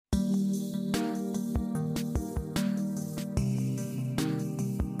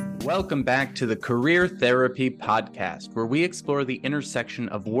Welcome back to the Career Therapy Podcast, where we explore the intersection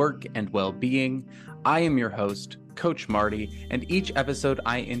of work and well-being. I am your host, Coach Marty, and each episode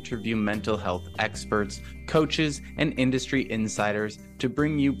I interview mental health experts, coaches, and industry insiders to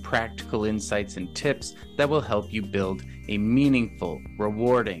bring you practical insights and tips that will help you build a meaningful,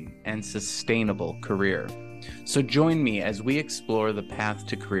 rewarding, and sustainable career. So join me as we explore the path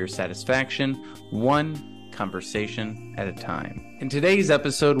to career satisfaction, one conversation at a time. In today's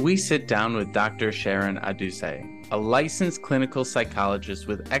episode, we sit down with Dr. Sharon Aduse, a licensed clinical psychologist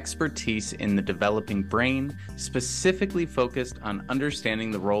with expertise in the developing brain, specifically focused on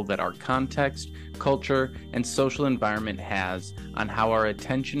understanding the role that our context, culture, and social environment has on how our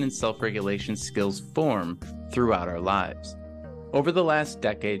attention and self-regulation skills form throughout our lives. Over the last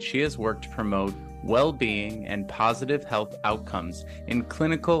decade, she has worked to promote well-being and positive health outcomes in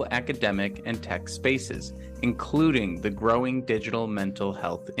clinical, academic, and tech spaces, including the growing digital mental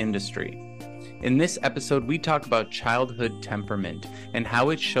health industry. In this episode, we talk about childhood temperament and how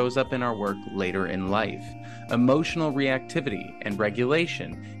it shows up in our work later in life, emotional reactivity and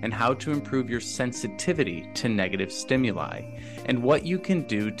regulation, and how to improve your sensitivity to negative stimuli, and what you can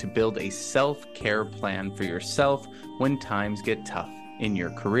do to build a self-care plan for yourself when times get tough in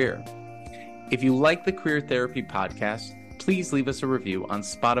your career. If you like the Career Therapy Podcast, please leave us a review on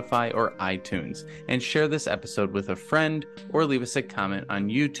Spotify or iTunes and share this episode with a friend or leave us a comment on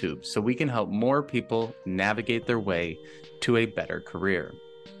YouTube so we can help more people navigate their way to a better career.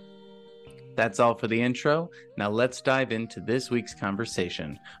 That's all for the intro. Now let's dive into this week's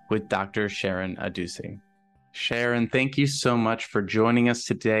conversation with Dr. Sharon Aduse. Sharon, thank you so much for joining us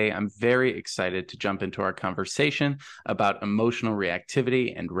today. I'm very excited to jump into our conversation about emotional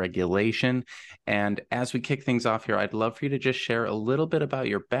reactivity and regulation. And as we kick things off here, I'd love for you to just share a little bit about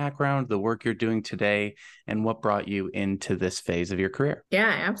your background, the work you're doing today, and what brought you into this phase of your career. Yeah,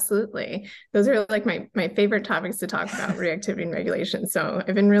 absolutely. Those are like my favorite topics to talk about, reactivity and regulation. So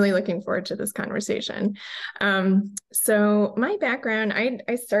I've been really looking forward to this conversation. So my background,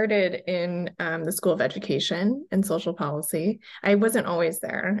 I started in the School of Education and Social Policy. I wasn't always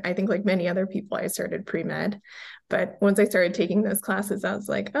there. I think like many other people, I started pre-med. But once I started taking those classes, I was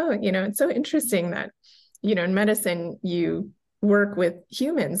like, oh, it's so interesting that, in medicine, you work with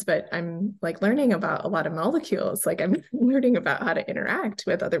humans, but I'm like learning about a lot of molecules. Like I'm learning about how to interact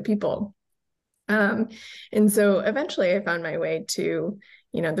with other people. And so eventually I found my way to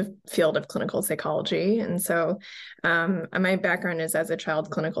the field of clinical psychology. And so my background is as a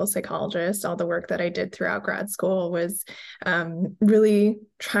child clinical psychologist. All the work that I did throughout grad school was really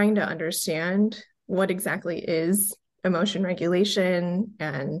trying to understand what exactly is emotion regulation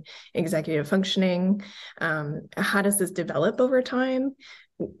and executive functioning. How does this develop over time?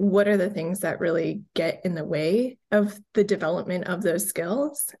 What are the things that really get in the way of the development of those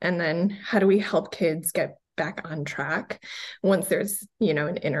skills? And then how do we help kids get back on track once there's,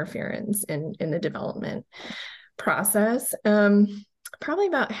 an interference in the development process? Probably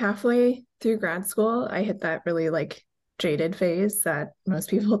about halfway through grad school, I hit that really like jaded phase that most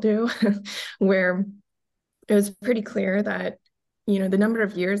people do, where it was pretty clear that, the number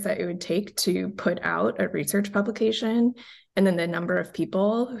of years that it would take to put out a research publication, and then the number of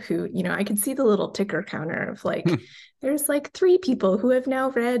people who, I could see the little ticker counter of like, there's like 3 people who have now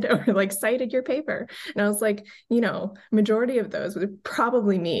read or like cited your paper. And I was like, majority of those was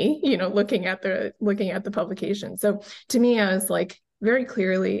probably me, looking at the publication. So to me, I was like, very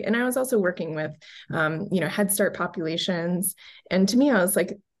clearly, and I was also working with, Head Start populations. And to me, I was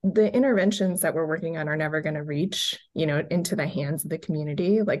like, the interventions that we're working on are never going to reach, into the hands of the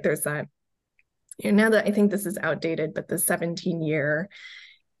community. Like there's that, now that I think this is outdated, but the 17-year,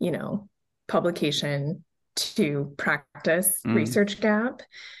 publication to practice research gap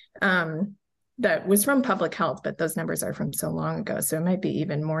that was from public health, but those numbers are from so long ago. So it might be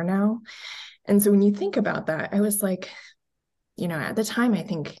even more now. And so when you think about that, I was like, at the time, I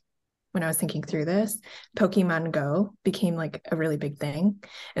think when I was thinking through this, Pokemon Go became like a really big thing.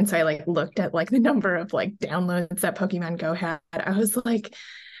 And so I like looked at like the number of like downloads that Pokemon Go had. I was like,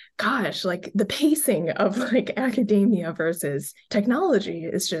 gosh, like the pacing of like academia versus technology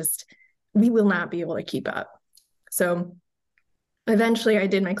is just, we will not be able to keep up. So eventually I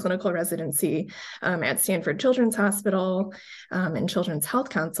did my clinical residency at Stanford Children's Hospital and Children's Health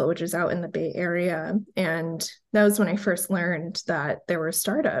Council, which is out in the Bay Area. And that was when I first learned that there were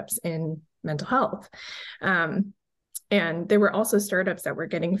startups in mental health. And there were also startups that were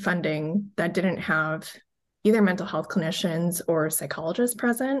getting funding that didn't have either mental health clinicians or psychologists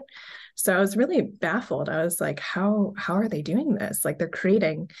present. So I was really baffled. I was like, how are they doing this? Like they're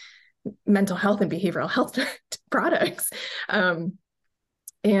creating mental health and behavioral health products.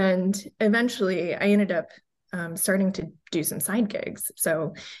 And eventually I ended up starting to do some side gigs.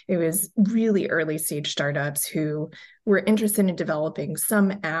 So it was really early stage startups who were interested in developing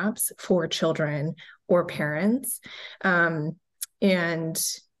some apps for children or parents. And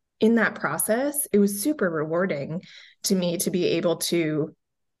in that process, it was super rewarding to me to be able to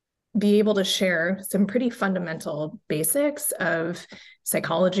share some pretty fundamental basics of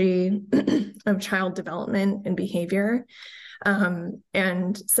psychology, of child development and behavior.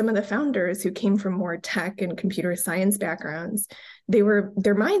 And some of the founders who came from more tech and computer science backgrounds,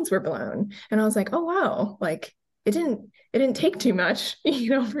 their minds were blown. And I was like, oh wow, like it didn't take too much,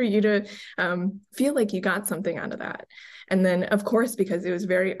 for you to feel like you got something out of that. And then, of course, because it was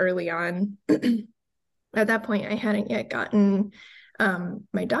very early on, at that point, I hadn't yet gotten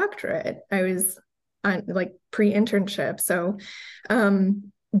my doctorate. I was on like pre-internship. So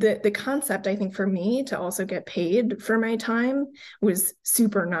the concept, I think, for me to also get paid for my time was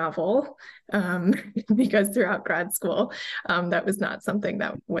super novel, because throughout grad school, that was not something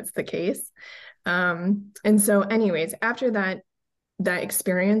that was the case. And so anyways, after that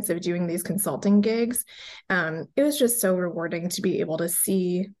experience of doing these consulting gigs, it was just so rewarding to be able to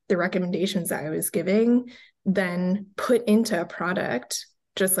see the recommendations that I was giving then put into a product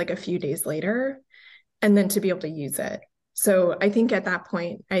just like a few days later, and then to be able to use it. So I think at that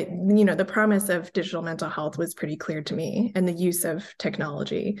point, the promise of digital mental health was pretty clear to me, and the use of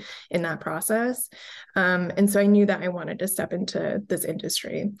technology in that process. And so I knew that I wanted to step into this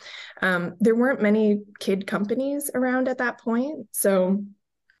industry. There weren't many kid companies around at that point. So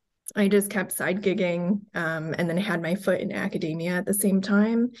I just kept side gigging, and then I had my foot in academia at the same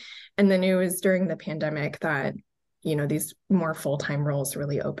time. And then it was during the pandemic that, these more full-time roles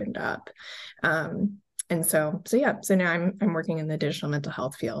really opened up. And so now I'm working in the digital mental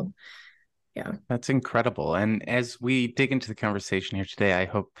health field. Yeah. That's incredible. And as we dig into the conversation here today, I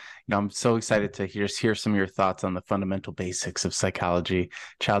hope, I'm so excited to hear some of your thoughts on the fundamental basics of psychology,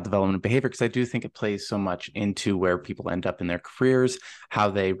 child development, and behavior, because I do think it plays so much into where people end up in their careers, how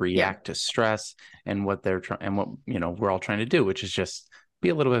they react to stress, and what they're trying, and what, we're all trying to do, which is just be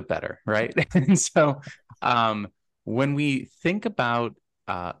a little bit better. Right. And so when we think about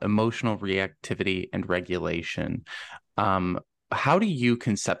emotional reactivity and regulation, how do you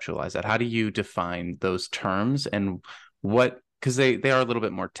conceptualize that? How do you define those terms, and because they are a little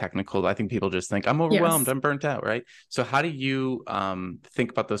bit more technical. I think people just think I'm overwhelmed, yes, I'm burnt out, right? So how do you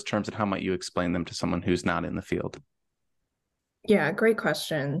think about those terms, and how might you explain them to someone who's not in the field? Yeah, great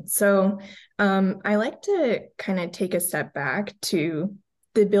question. So I like to kind of take a step back to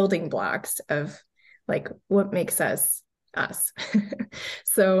the building blocks of like what makes us us.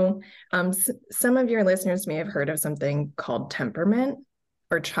 So some of your listeners may have heard of something called temperament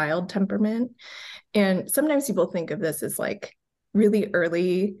or child temperament. And sometimes people think of this as like really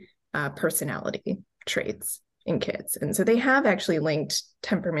early personality traits in kids. And so they have actually linked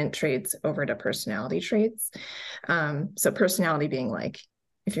temperament traits over to personality traits. So personality being like,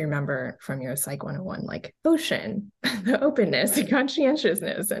 if you remember from your Psych 101, like ocean, the openness, the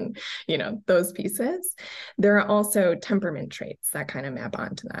conscientiousness, and, those pieces. There are also temperament traits that kind of map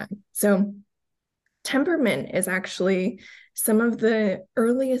onto that. So temperament is actually some of the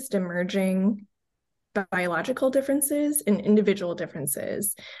earliest emerging biological differences and individual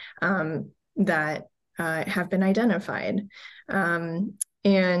differences that have been identified.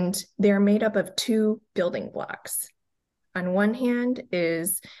 And they're made up of two building blocks. On one hand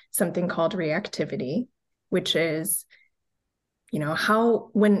is something called reactivity, which is, how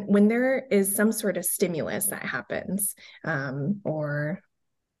when there is some sort of stimulus that happens, or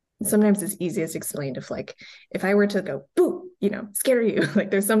sometimes it's easiest explained if I were to go, boo, scare you,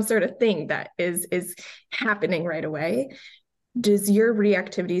 like there's some sort of thing that is happening right away. Does your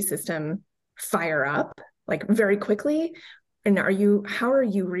reactivity system fire up like very quickly? And how are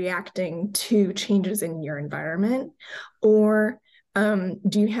you reacting to changes in your environment? Or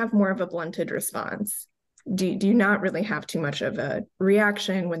do you have more of a blunted response? Do you not really have too much of a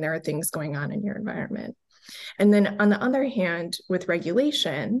reaction when there are things going on in your environment? And then on the other hand, with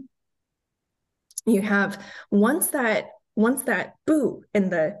regulation, you have once that boo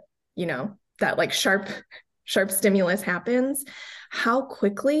and that like sharp stimulus happens, how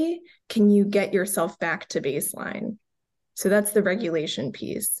quickly can you get yourself back to baseline? So that's the regulation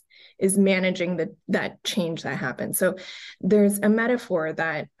piece, is managing that change that happens. So there's a metaphor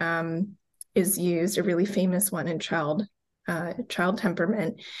that is used, a really famous one in child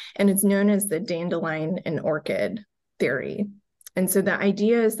temperament, and it's known as the dandelion and orchid theory. And so the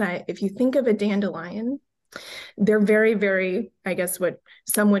idea is that if you think of a dandelion, they're very, very, I guess what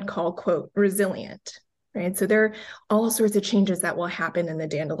some would call, quote, resilient. right? So there are all sorts of changes that will happen in the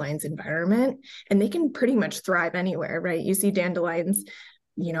dandelion's environment, and they can pretty much thrive anywhere, right? You see dandelions,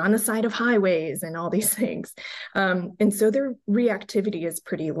 on the side of highways and all these things. And so their reactivity is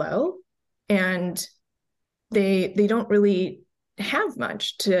pretty low, and they don't really have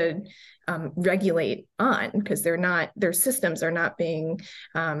much to regulate on, because their systems are not being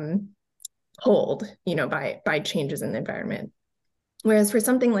pulled, by changes in the environment. Whereas for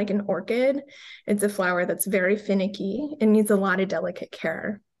something like an orchid, it's a flower that's very finicky and needs a lot of delicate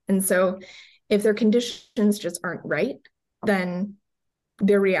care. And so if their conditions just aren't right, then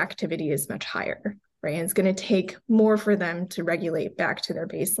their reactivity is much higher, right? And it's going to take more for them to regulate back to their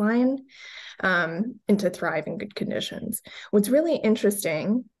baseline, and to thrive in good conditions. What's really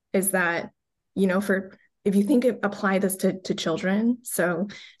interesting is that, if you apply this to children, so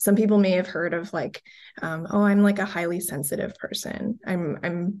some people may have heard of like, oh, I'm like a highly sensitive person.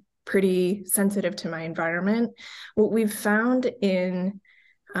 I'm pretty sensitive to my environment. What we've found in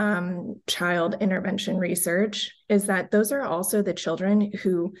child intervention research is that those are also the children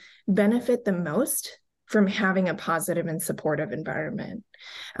who benefit the most from having a positive and supportive environment.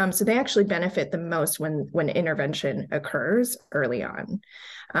 So they actually benefit the most when intervention occurs early on.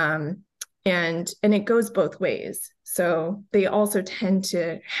 And it goes both ways. So they also tend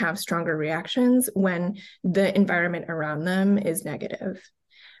to have stronger reactions when the environment around them is negative.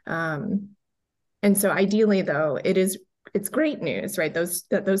 And so ideally, though, it's great news, right?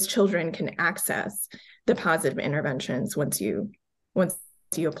 That those children can access the positive interventions once you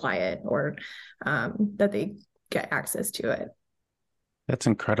apply it, or that they get access to it. That's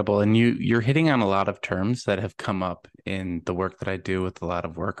incredible. And you're hitting on a lot of terms that have come up in the work that I do with a lot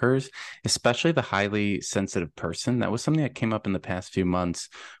of workers, especially the highly sensitive person. That was something that came up in the past few months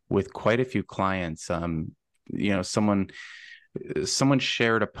with quite a few clients. Someone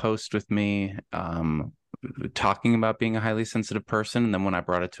shared a post with me, talking about being a highly sensitive person. And then when I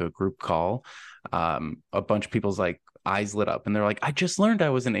brought it to a group call, a bunch of people's eyes lit up and they're like, I just learned I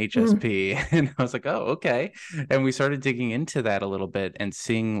was an HSP. And I was like, oh, okay. And we started digging into that a little bit and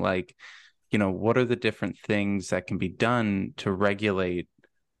seeing what are the different things that can be done to regulate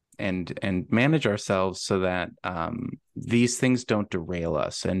and manage ourselves so that these things don't derail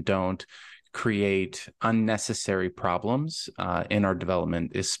us and don't create unnecessary problems in our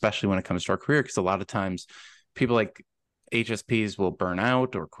development, especially when it comes to our career. Because a lot of times people like HSPs will burn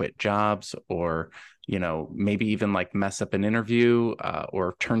out or quit jobs, or maybe even mess up an interview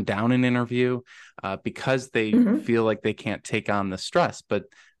or turn down an interview because they feel like they can't take on the stress. But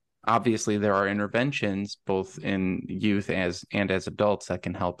obviously there are interventions both in youth and as adults that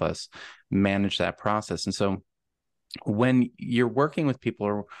can help us manage that process. And so when you're working with people,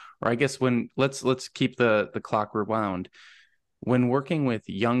 or I guess let's keep the clock rewound, when working with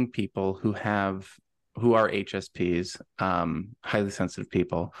young people who are HSPs, highly sensitive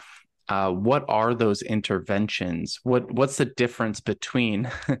people, what are those interventions? What's the difference between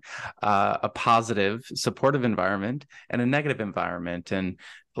a positive, supportive environment and a negative environment? And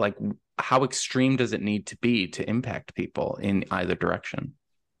how extreme does it need to be to impact people in either direction?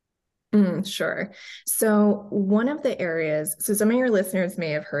 Sure. So one of the areas, so some of your listeners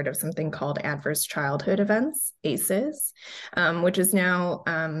may have heard of something called adverse childhood events, ACEs, which is now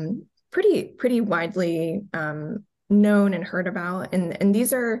pretty widely known and heard about. And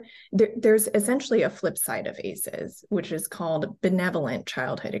these are, there's essentially a flip side of ACEs, which is called benevolent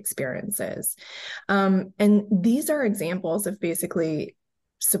childhood experiences. And these are examples of basically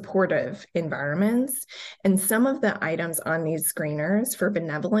supportive environments. And some of the items on these screeners for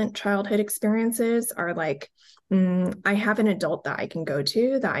benevolent childhood experiences are like, I have an adult that I can go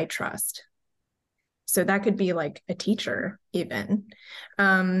to that I trust. So that could be like a teacher even.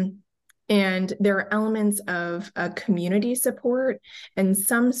 And there are elements of community support and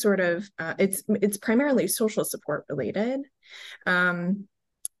some sort of, it's primarily social support related.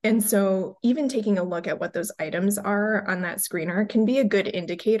 And so even taking a look at what those items are on that screener can be a good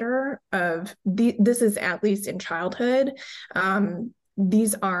indicator of this is, at least in childhood,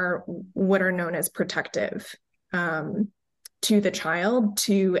 these are what are known as protective to the child,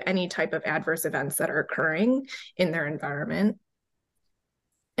 to any type of adverse events that are occurring in their environment.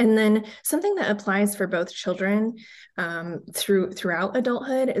 And then something that applies for both children throughout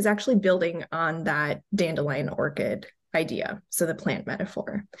adulthood is actually building on that dandelion orchid idea, so the plant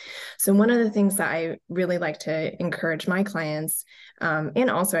metaphor. So one of the things that I really like to encourage my clients, and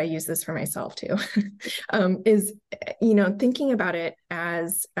also I use this for myself too, is thinking about it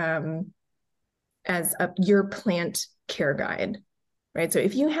as your plant care guide, right? So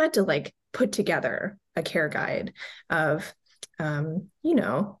if you had to put together a care guide of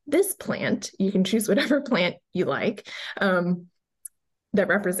this plant, you can choose whatever plant you like, that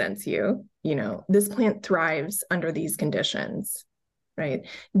represents you. This plant thrives under these conditions, right?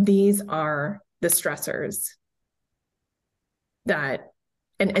 These are the stressors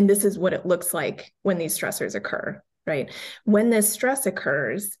and this is what it looks like when these stressors occur, right? When this stress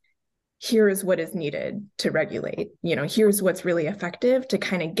occurs, here is what is needed to regulate. Here's what's really effective to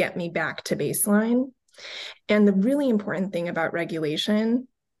kind of get me back to baseline. And the really important thing about regulation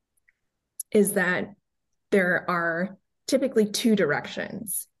is that there are typically two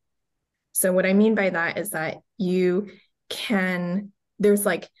directions. So what I mean by that is that there's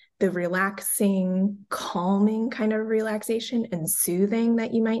like the relaxing, calming kind of relaxation and soothing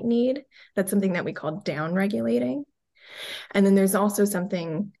that you might need. That's something that we call down regulating. And then there's also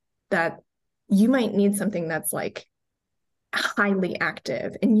something that you might need, something that's like highly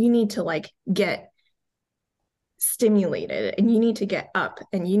active, and you need to like get stimulated, and you need to get up,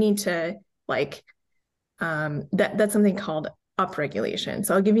 and you need to like that's something called upregulation.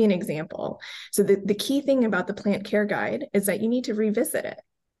 So I'll give you an example. So the key thing about the plant care guide is that you need to revisit it,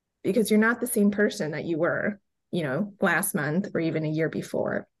 because you're not the same person that you were, last month or even a year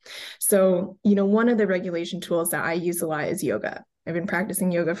before. So, one of the regulation tools that I use a lot is yoga. I've been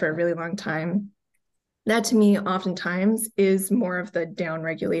practicing yoga for a really long time. That to me oftentimes is more of the down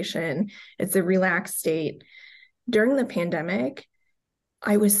regulation. It's a relaxed state. During the pandemic,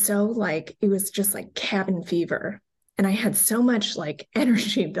 I was so like, it was just like cabin fever. And I had so much like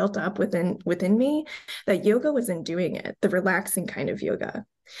energy built up within me that yoga wasn't doing it, the relaxing kind of yoga.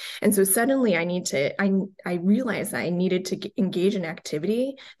 And so suddenly I realized that I needed to engage in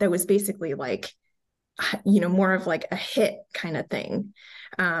activity that was basically like, more of like a HIIT kind of thing.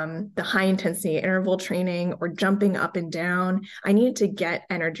 The high intensity interval training or jumping up and down. I needed to get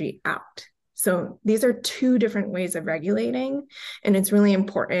energy out. So these are two different ways of regulating. And it's really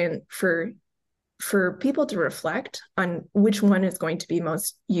important for people to reflect on which one is going to be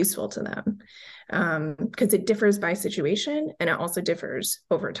most useful to them, because it differs by situation and it also differs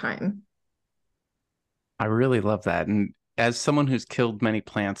over time. I really love that. And as someone who's killed many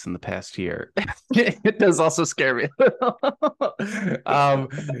plants in the past year, it does also scare me.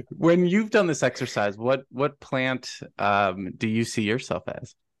 When you've done this exercise, what plant do you see yourself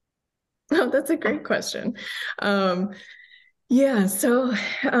as? Oh, that's a great question. Yeah, so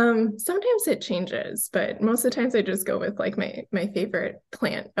sometimes it changes, but most of the times I just go with like my favorite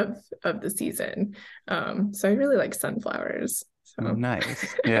plant of the season. So I really like sunflowers. So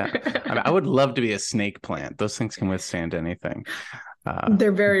Nice. Yeah. I mean, I would love to be a snake plant. Those things can withstand anything.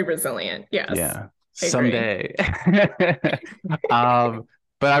 they're very resilient. Yes, Yeah, I agree. someday.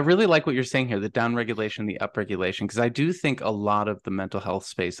 But I really like what you're saying here, the down regulation, the up regulation, because I do think a lot of the mental health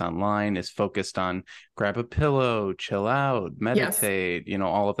space online is focused on grab a pillow, chill out, Yes. meditate,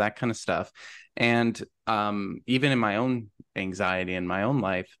 all of that kind of stuff. And even in my own anxiety in my own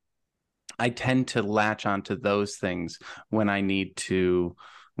life, I tend to latch onto those things when I need to,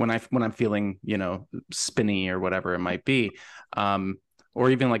 when I'm feeling, spinny or whatever it might be. Or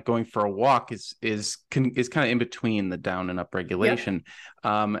even like going for a walk is kind of in between the down and up Yep. regulation.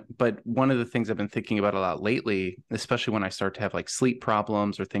 But one of the things I've been thinking about a lot lately, especially when I start to have like sleep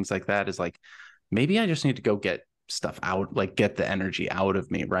problems or things like that, is like maybe I just need to go get stuff out, like get the energy out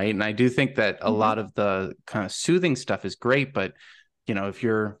of me, right? And I do think that a lot Mhm. of the kind of soothing stuff is great, but if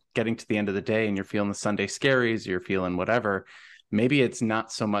you're getting to the end of the day and you're feeling the Sunday scaries, you're feeling whatever, maybe it's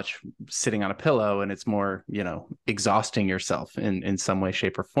not so much sitting on a pillow and it's more, exhausting yourself in some way,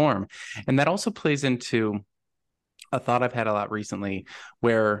 shape, or form. And that also plays into a thought I've had a lot recently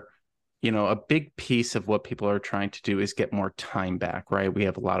where a big piece of what people are trying to do is get more time back, right? We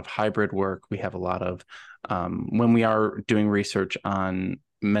have a lot of hybrid work. We have a lot of, when we are doing research on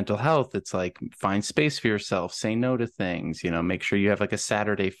mental health, it's like find space for yourself, say no to things, make sure you have like a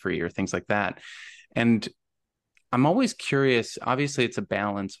Saturday free or things like that. And I'm always curious. Obviously, it's a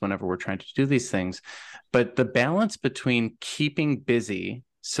balance whenever we're trying to do these things, but the balance between keeping busy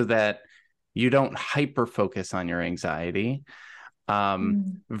so that you don't hyper focus on your anxiety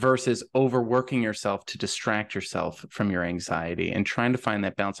Mm. versus overworking yourself to distract yourself from your anxiety and trying to find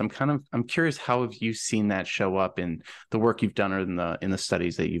that balance. I'm curious, how have you seen that show up in the work you've done or in the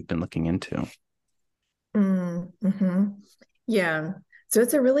studies that you've been looking into? Mm-hmm. Yeah. So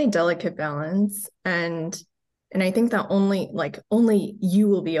it's a really delicate balance. And I think that only you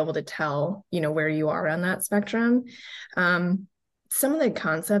will be able to tell, where you are on that spectrum. Some of the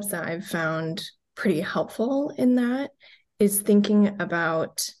concepts that I've found pretty helpful in that is thinking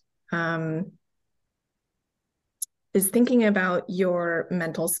about is thinking about your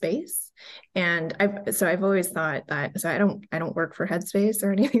mental space. And I've always thought that, so I don't work for Headspace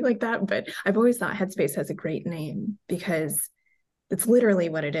or anything like that, but I've always thought Headspace has a great name because it's literally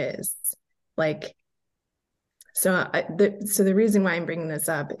what it is. Like, the reason why I'm bringing this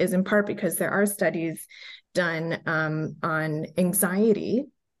up is in part because there are studies done on anxiety,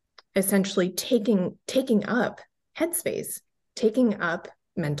 essentially taking up headspace, taking up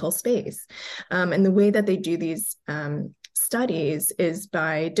mental space. And the way that they do these studies is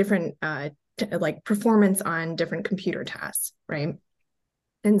by different like performance on different computer tasks, right?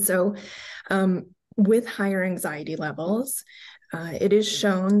 And so with higher anxiety levels, it is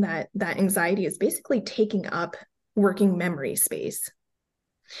shown that anxiety is basically taking up working memory space.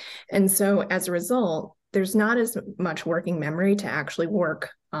 And so as a result, there's not as much working memory to actually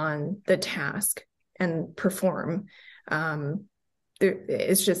work on the task and perform.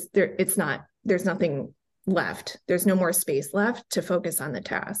 There's nothing left. There's no more space left to focus on the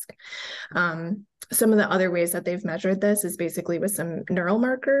task. Some of the other ways that they've measured this is basically with some neural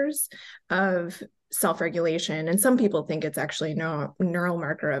markers of self-regulation. And some people think it's actually neural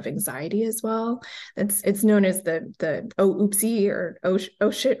marker of anxiety as well. It's known as the oh oopsie or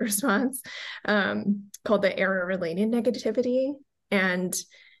oh shit response, called the error-related negativity. And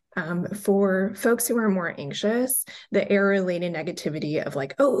for folks who are more anxious, the error-related negativity of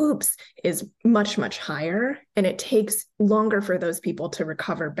like, oh, oops, is much, much higher. And it takes longer for those people to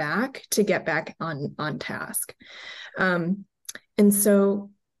recover back, to get back on task. And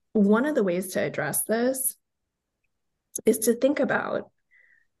so one of the ways to address this is to think about,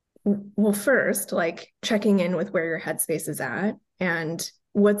 well, first, like checking in with where your headspace is at and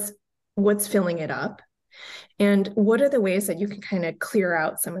what's filling it up. And what are the ways that you can kind of clear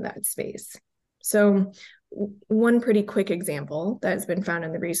out some of that space? So one pretty quick example that has been found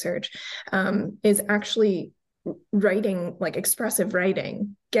in the research is actually writing, like expressive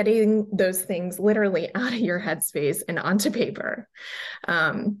writing, getting those things literally out of your headspace and onto paper.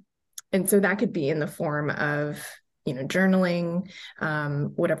 And so that could be in the form of, journaling,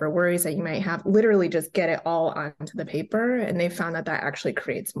 whatever worries that you might have, literally just get it all onto the paper. And they found that actually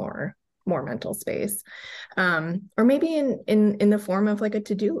creates more mental space. Or maybe in the form of like a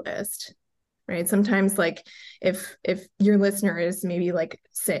to-do list, right? Sometimes like if your listener is maybe like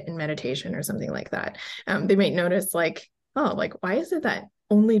sit in meditation or something like that, they might notice like, oh, like, why is it that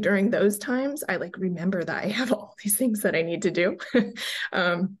only during those times I like remember that I have all these things that I need to do?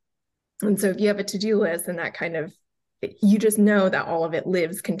 And so if you have a to-do list, and that kind of, you just know that all of it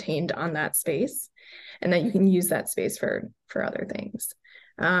lives contained on that space and that you can use that space for other things.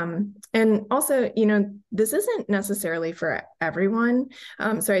 And also, this isn't necessarily for everyone.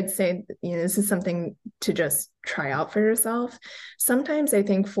 So I'd say, this is something to just try out for yourself. Sometimes I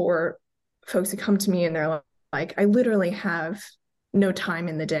think for folks who come to me and they're like, I literally have no time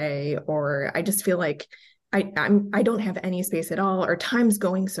in the day, or I just feel like I don't have any space at all, or time's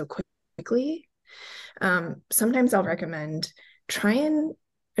going so quickly. Sometimes I'll recommend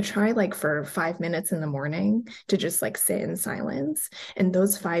try like for 5 minutes in the morning to just like sit in silence. And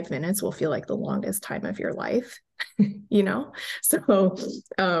those 5 minutes will feel like the longest time of your life, So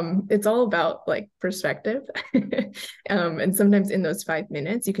it's all about like perspective. And sometimes in those 5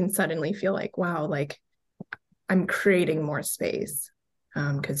 minutes, you can suddenly feel like, wow, like I'm creating more space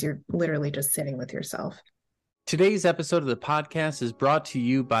because you're literally just sitting with yourself. Today's episode of the podcast is brought to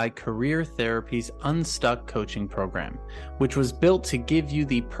you by Career Therapy's Unstuck coaching program, which was built to give you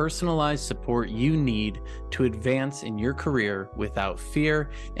the personalized support you need to advance in your career without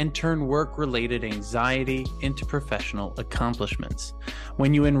fear and turn work-related anxiety into professional accomplishments.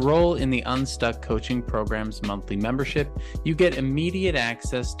 When you enroll in the Unstuck coaching program's monthly membership, you get immediate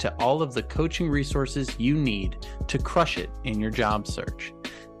access to all of the coaching resources you need to crush it in your job search.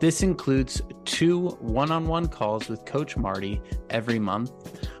 This includes 2 one-on-one calls with Coach Marty every month,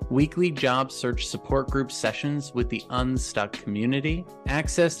 weekly job search support group sessions with the Unstuck community,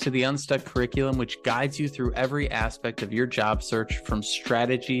 access to the Unstuck curriculum, which guides you through every aspect of your job search from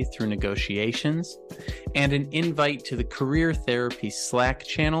strategy through negotiations, and an invite to the Career Therapy Slack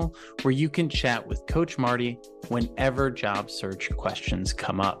channel where you can chat with Coach Marty whenever job search questions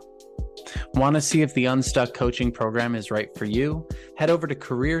come up. Want to see if the Unstuck coaching program is right for you? Head over to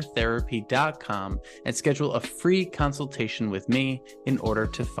careertherapy.com and schedule a free consultation with me in order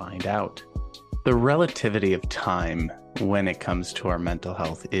to find out. The relativity of time when it comes to our mental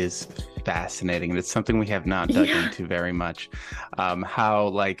health is fascinating. And it's something we have not dug into very much. How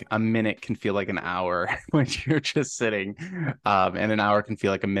like a minute can feel like an hour when you're just sitting, and an hour can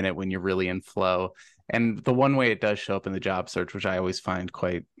feel like a minute when you're really in flow. And the one way it does show up in the job search, which I always find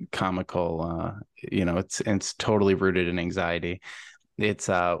quite comical, it's totally rooted in anxiety. It's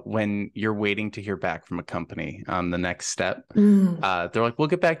when you're waiting to hear back from a company on the next step. They're like, we'll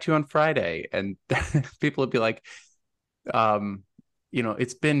get back to you on Friday. And people would be like,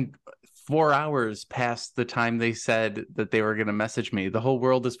 it's been 4 hours past the time they said that they were going to message me. The whole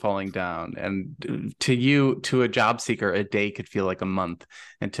world is falling down. And to a job seeker, a day could feel like a month.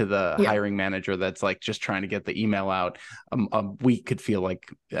 And to the hiring manager that's like just trying to get the email out, a week could feel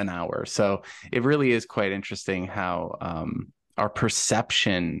like an hour. So it really is quite interesting how our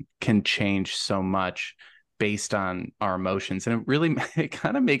perception can change so much based on our emotions. And it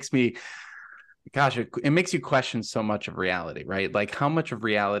kind of makes me, gosh, it makes you question so much of reality, right? Like how much of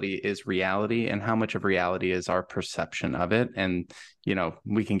reality is reality and how much of reality is our perception of it. And,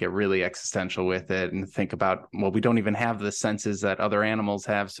 we can get really existential with it and think about, well, we don't even have the senses that other animals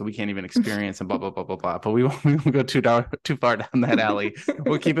have, so we can't even experience and blah, blah, blah, blah, blah. But we won't go too far down that alley.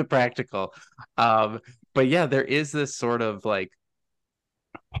 We'll keep it practical. But yeah, there is this sort of like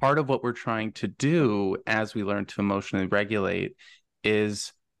part of what we're trying to do as we learn to emotionally regulate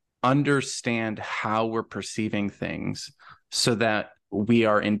is understand how we're perceiving things so that we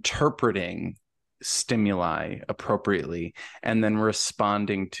are interpreting stimuli appropriately and then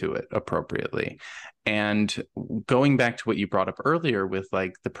responding to it appropriately. And going back to what you brought up earlier with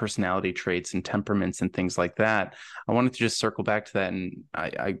like the personality traits and temperaments and things like that, I wanted to just circle back to that. And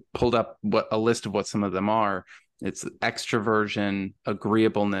I pulled up a list of what some of them are. It's extroversion,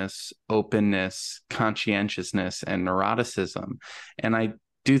 agreeableness, openness, conscientiousness, and neuroticism. And I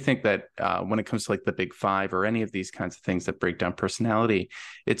do think that when it comes to like the big five or any of these kinds of things that break down personality,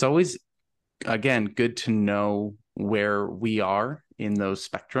 it's always, again, good to know where we are in those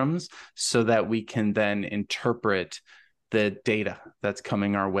spectrums so that we can then interpret the data that's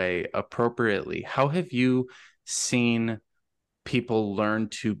coming our way appropriately. How have you seen people learn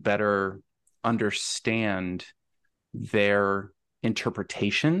to better understand their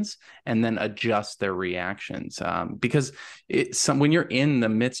interpretations and then adjust their reactions? Because when you're in the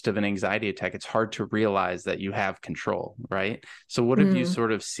midst of an anxiety attack, it's hard to realize that you have control, right? So what have you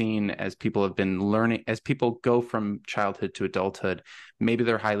sort of seen as people have been learning, as people go from childhood to adulthood? Maybe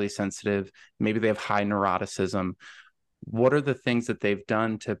they're highly sensitive, maybe they have high neuroticism. What are the things that they've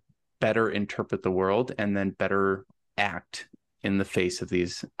done to better interpret the world and then better act in the face of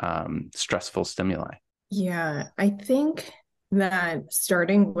these stressful stimuli? Yeah, I think that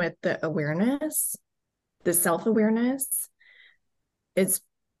starting with the awareness, the self-awareness, is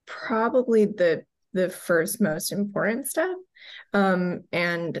probably the first most important step,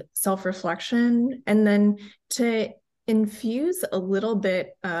 and self-reflection, and then to infuse a little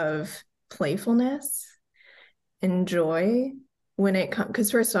bit of playfulness and joy when it comes,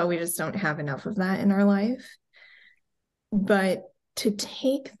 because first of all, we just don't have enough of that in our life. But to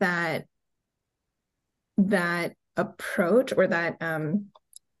take that approach or that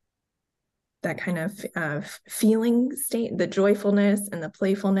kind of feeling state, the joyfulness and the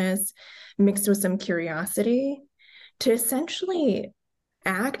playfulness mixed with some curiosity, to essentially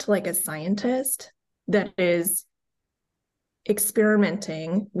act like a scientist that is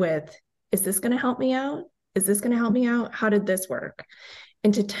experimenting with, is this going to help me out? Is this going to help me out? How did this work?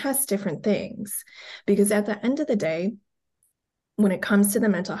 And to test different things. Because at the end of the day, when it comes to the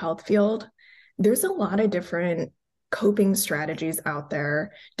mental health field, there's a lot of different coping strategies out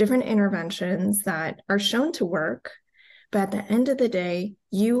there, different interventions that are shown to work. But at the end of the day,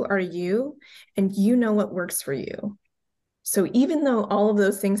 you are you, and you know what works for you. So even though all of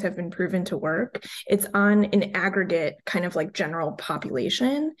those things have been proven to work, it's on an aggregate kind of like general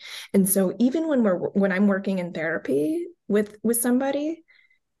population. And so even when I'm working in therapy with somebody,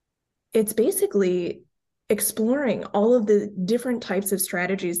 it's basically exploring all of the different types of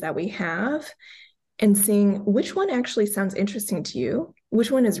strategies that we have and seeing which one actually sounds interesting to you,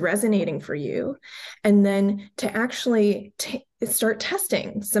 which one is resonating for you, and then to actually start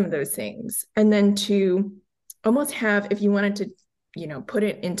testing some of those things, and then to almost have, if you wanted to, put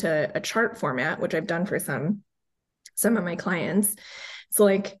it into a chart format, which I've done for some of my clients, it's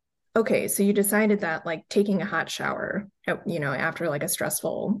like, okay, so you decided that like taking a hot shower, after like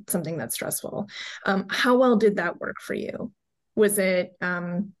something that's stressful, how well did that work for you? Was it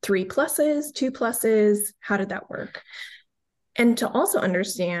 3 pluses, 2 pluses? How did that work? And to also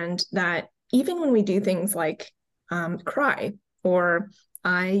understand that even when we do things like cry, or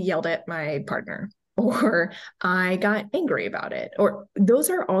I yelled at my partner, or I got angry about it, or those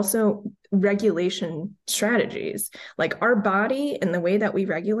are also regulation strategies. Like our body and the way that we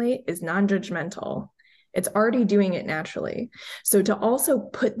regulate is non-judgmental. It's already doing it naturally. So to also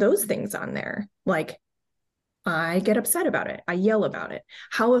put those things on there, like I get upset about it, I yell about it.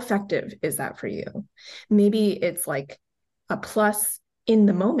 How effective is that for you? Maybe it's like a plus in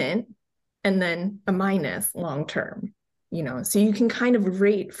the moment and then a minus long term, so you can kind of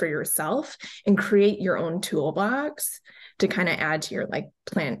rate for yourself and create your own toolbox to kind of add to your like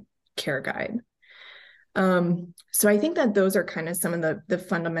plant care guide. So I think that those are kind of some of the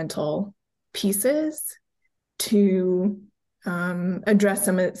fundamental pieces to address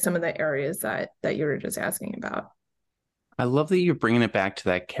some of the areas that you were just asking about. I love that you're bringing it back to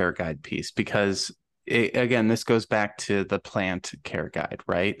that care guide piece because again, this goes back to the plant care guide,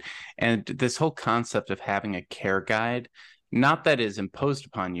 right? And this whole concept of having a care guide, not that is imposed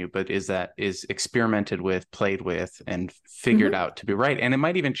upon you, but is experimented with, played with, and figured out to be right. And it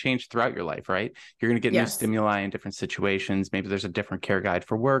might even change throughout your life, right? You're going to get new stimuli in different situations. Maybe there's a different care guide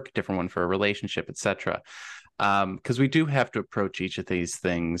for work, different one for a relationship, etc. Because we do have to approach each of these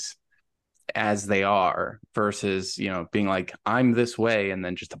things as they are versus being like I'm this way and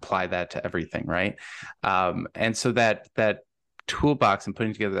then just apply that to everything, right? And so that toolbox and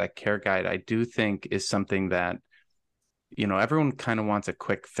putting together that care guide, I do think is something that everyone kind of wants a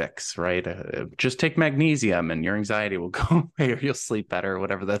quick fix, right? Just take magnesium and your anxiety will go away, or you'll sleep better, or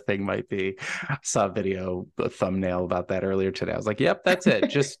whatever the thing might be. I saw a thumbnail about that earlier today. I was like, yep, that's it.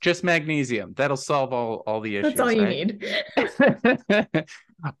 Just magnesium. That'll solve all the issues. That's all you right? need.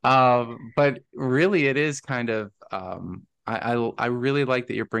 But really, it is kind of. I really like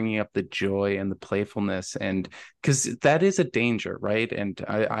that you're bringing up the joy and the playfulness, and because that is a danger, right? And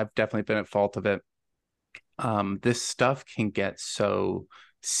I've definitely been at fault of it. This stuff can get so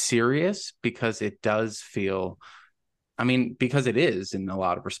serious because it does feel, I mean, because it is in a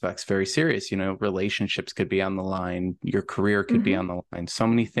lot of respects very serious. Relationships could be on the line, your career could be on the line, so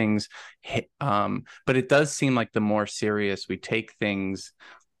many things. But it does seem like the more serious we take things,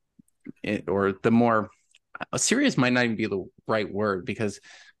 or the more serious might not even be the right word, because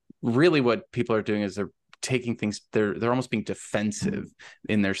really what people are doing is they're taking things, they're almost being defensive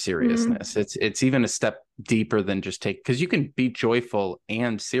in their seriousness. It's even a step deeper than just because you can be joyful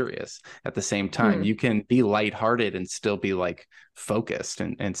and serious at the same time. You can be lighthearted and still be like focused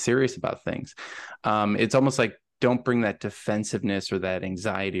and serious about things. It's almost like don't bring that defensiveness or that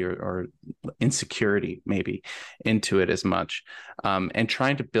anxiety or insecurity maybe into it as much. And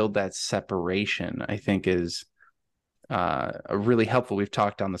trying to build that separation, I think, is really helpful. We've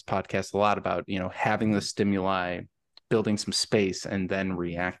talked on this podcast a lot about, having the stimuli, building some space, and then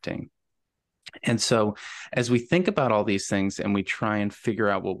reacting. And so as we think about all these things and we try and figure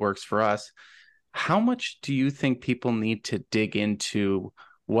out what works for us, how much do you think people need to dig into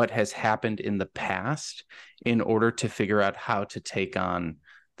what has happened in the past in order to figure out how to take on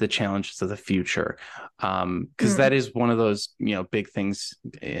the challenges of the future? Because that is one of those, big things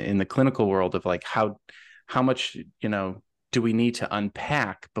in the clinical world of like, how much, do we need to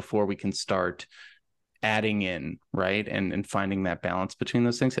unpack before we can start adding in, right? And finding that balance between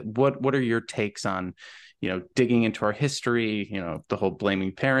those things. What are your takes on, digging into our history, the whole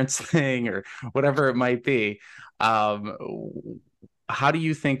blaming parents thing or whatever it might be? Where do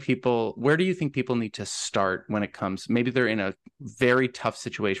you think people need to start when it comes, maybe they're in a very tough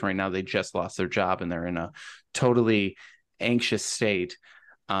situation right now, they just lost their job and they're in a totally anxious state.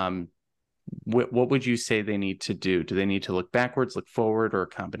 What would you say they need to do? Do they need to look backwards, look forward, or a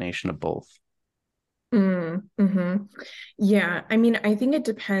combination of both? Yeah, I mean, I think it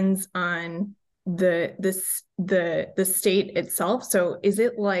depends on the state itself. So is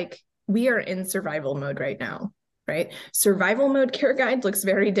it like we are in survival mode right now, right? Survival mode care guide looks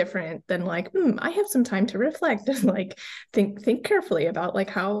very different than like, I have some time to reflect and like think carefully about like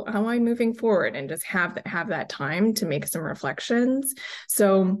how I'm moving forward and just have that time to make some reflections.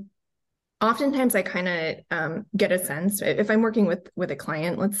 So oftentimes I kind of get a sense, if I'm working with a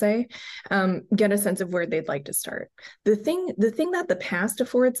client, let's say, get a sense of where they'd like to start. The thing that the past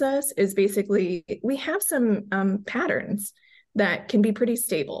affords us is basically we have some patterns that can be pretty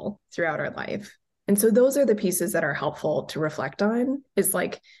stable throughout our life. And so those are the pieces that are helpful to reflect on, is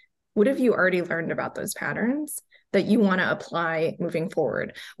like, what have you already learned about those patterns that you want to apply moving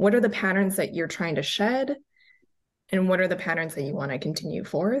forward? What are the patterns that you're trying to shed? And what are the patterns that you want to continue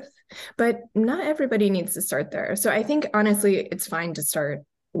forth? But not everybody needs to start there. So I think, honestly, it's fine to start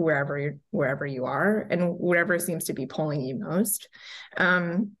wherever you are and whatever seems to be pulling you most.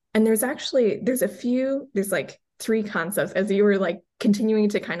 And there's like 3 concepts, as you were like continuing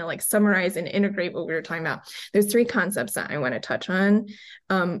to kind of like summarize and integrate what we were talking about. There's 3 concepts that I want to touch on.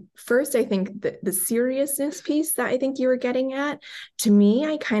 First, I think the seriousness piece that I think you were getting at, to me,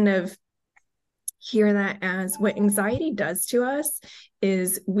 I kind of hear that as what anxiety does to us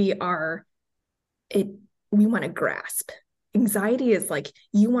is we want to grasp. Anxiety is like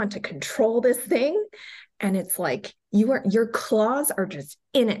you want to control this thing, and it's like your claws are just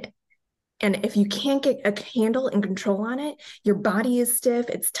in it. And if you can't get a handle and control on it, your body is stiff,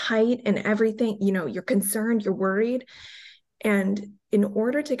 it's tight, and everything, you're concerned, you're worried. And in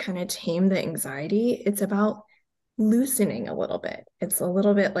order to kind of tame the anxiety, it's about loosening a little bit. It's a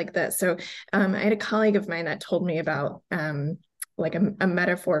little bit like this. So I had a colleague of mine that told me about like a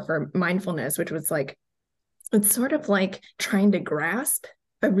metaphor for mindfulness, which was like, it's sort of like trying to grasp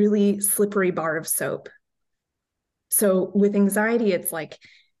a really slippery bar of soap. So with anxiety, it's like,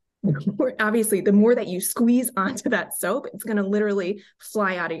 obviously, the more that you squeeze onto that soap, it's going to literally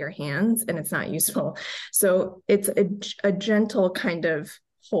fly out of your hands and it's not useful. So it's a gentle kind of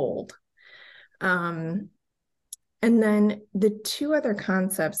hold. And then the two other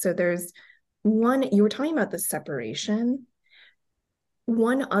concepts. So there's one, you were talking about the separation.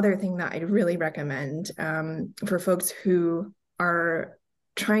 One other thing that I'd really recommend for folks who are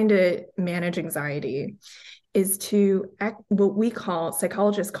trying to manage anxiety is to what we call,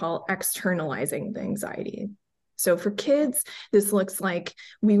 psychologists call externalizing the anxiety. So for kids, this looks like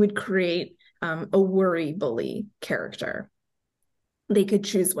we would create a worry bully character. They could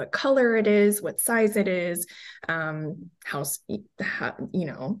choose what color it is, what size it is, how does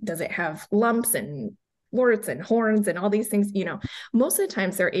it have lumps and warts and horns and all these things. Most of the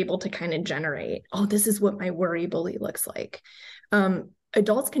times they're able to kind of generate, oh, this is what my worry bully looks like.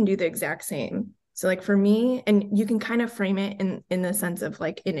 Adults can do the exact same. So like for me, and you can kind of frame it in the sense of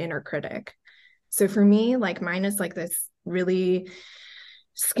like an inner critic. So for me, like mine is like this really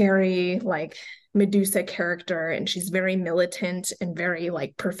scary, like Medusa character, and she's very militant and very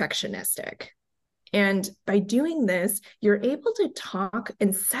like perfectionistic. And by doing this, you're able to talk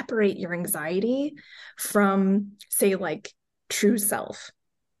and separate your anxiety from, say, like true self,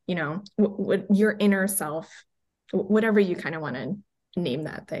 what your inner self, whatever you kind of want to name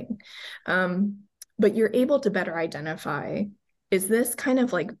that thing. But you're able to better identify, is this kind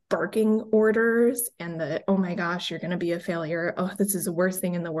of like barking orders and oh my gosh, you're going to be a failure. Oh, this is the worst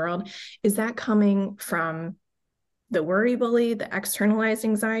thing in the world. Is that coming from the worry bully, the externalized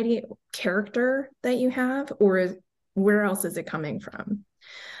anxiety character that you have, or where else is it coming from?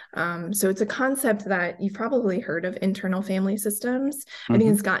 So it's a concept that you've probably heard of, internal family systems. I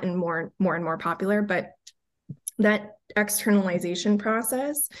think it's gotten more and more popular, but that externalization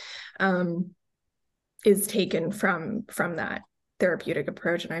process is taken from that therapeutic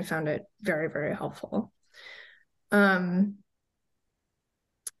approach, and I found it very, very helpful. And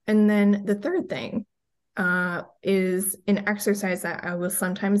then the third thing is an exercise that I will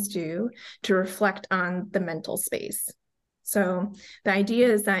sometimes do to reflect on the mental space. So the idea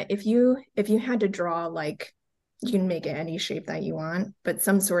is that if you had to draw, like, you can make it any shape that you want, but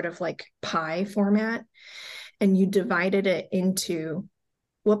some sort of like pie format, and you divided it into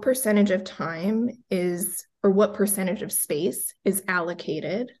what percentage of time is, or what percentage of space is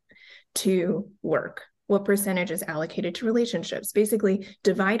allocated to work, what percentage is allocated to relationships. Basically,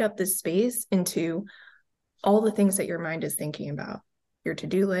 divide up the space into all the things that your mind is thinking about, your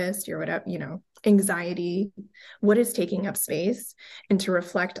to-do list, your whatever, anxiety, what is taking up space, and to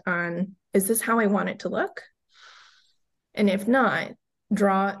reflect on, is this how I want it to look? And if not,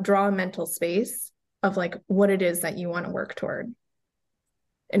 draw a mental space of like what it is that you want to work toward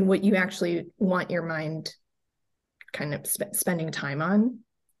and what you actually want your mind kind of spending time on.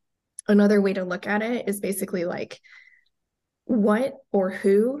 Another way to look at it is basically like, what or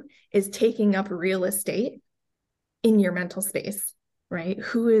who is taking up real estate in your mental space, right?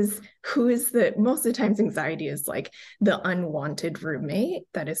 Who is the, most of the times anxiety is like the unwanted roommate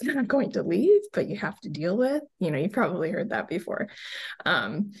that is not going to leave, but you have to deal with. You've probably heard that before.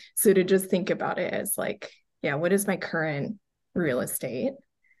 So to just think about it as like, yeah, what is my current real estate?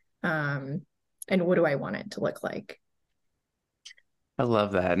 And what do I want it to look like? I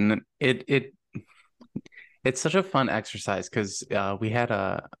love that. And it's such a fun exercise because we had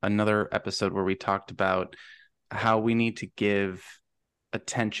another episode where we talked about how we need to give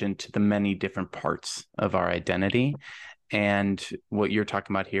attention to the many different parts of our identity. And what you're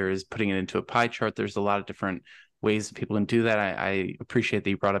talking about here is putting it into a pie chart. There's a lot of different ways people can do that. I appreciate that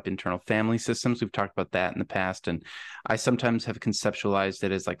you brought up internal family systems. We've talked about that in the past. And I sometimes have conceptualized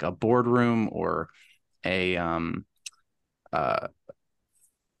it as like a boardroom or a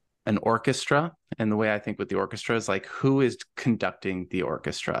an orchestra. And the way I think with the orchestra is like, who is conducting the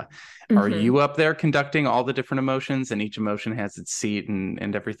orchestra? Are Mm-hmm. you up there conducting all the different emotions and each emotion has its seat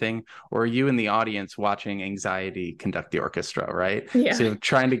and everything? Or are you in the audience watching anxiety conduct the orchestra, right? Yeah. So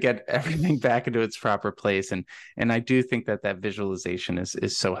trying to get everything back into its proper place. And I do think that that visualization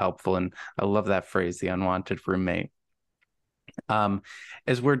is so helpful. And I love that phrase, the unwanted roommate. Um,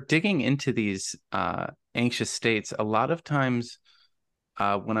 as we're digging into these anxious states, a lot of times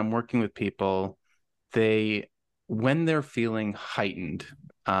when I'm working with people, they, when they're feeling heightened,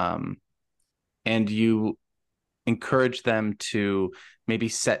 um, and you encourage them to maybe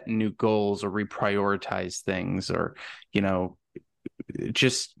set new goals or reprioritize things, or, you know,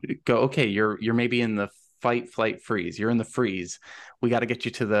 just go, okay, you're maybe in the fight, flight, freeze. You're in the freeze. We got to get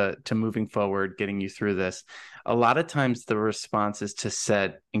you to moving forward, getting you through this. A lot of times the response is to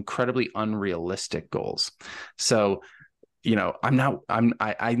set incredibly unrealistic goals. So, you know, I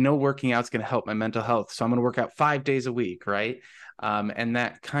know working out's going to help my mental health, so I'm going to work out 5 days a week, right? And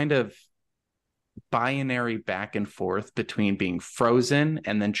that kind of binary back and forth between being frozen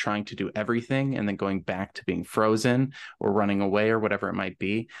and then trying to do everything and then going back to being frozen or running away or whatever it might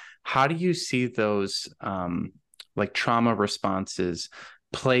be. How do you see those like trauma responses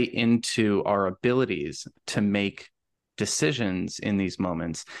play into our abilities to make decisions in these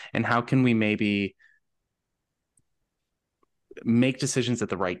moments? And how can we maybe make decisions at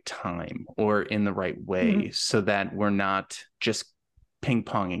the right time or in the right way so that we're not just ping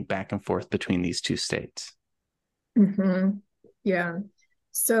ponging back and forth between these two states? Mm-hmm. Yeah.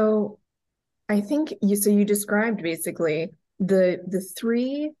 So I think you described basically the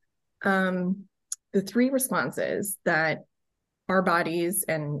um the three responses that our bodies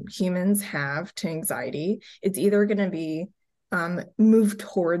and humans have to anxiety. It's either going to be move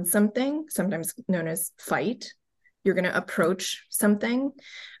towards something, sometimes known as fight. You're going to approach something.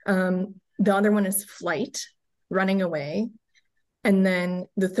 The other one is flight, running away. And then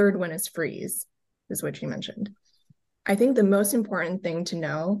the third one is freeze, is what you mentioned. I think the most important thing to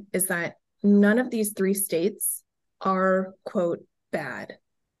know is that none of these three states are, quote, bad.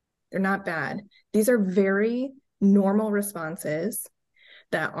 They're not bad. These are very normal responses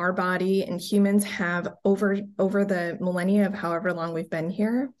that our body and humans have over the millennia of however long we've been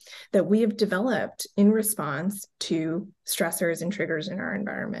here, that we have developed in response to stressors and triggers in our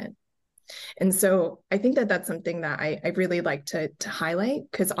environment. And so I think that that's something that I really like to highlight,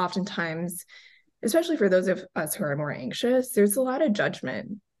 because oftentimes, especially for those of us who are more anxious, there's a lot of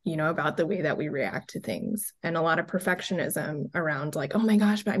judgment, about the way that we react to things, and a lot of perfectionism around like, oh my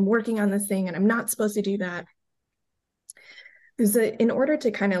gosh, but I'm working on this thing and I'm not supposed to do that. In order to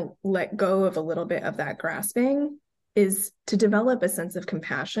kind of let go of a little bit of that grasping is to develop a sense of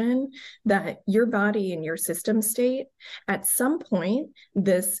compassion that your body and your system state, at some point,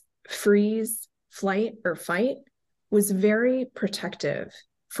 this freeze, flight, or fight was very protective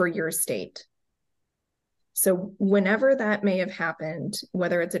for your state. So whenever that may have happened,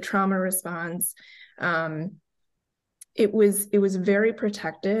 whether it's a trauma response, it was very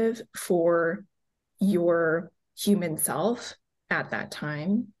protective for your human self at that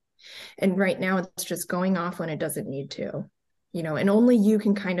time. And right now it's just going off when it doesn't need to, and only you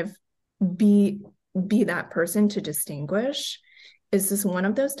can kind of be that person to distinguish, is this one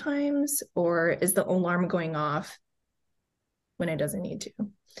of those times, or is the alarm going off when it doesn't need to?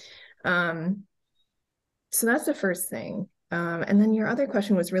 So that's the first thing. And then your other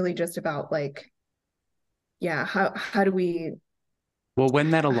question was really just about like, yeah, how do we Well,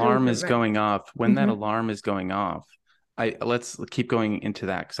 when that alarm is prevent? going off, Mm-hmm. I let's keep going into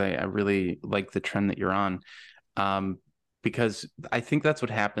that because I really like the trend that you're on. Um, because I think that's what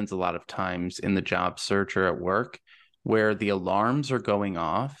happens a lot of times in the job search or at work, where the alarms are going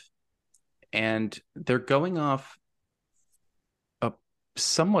off and they're going off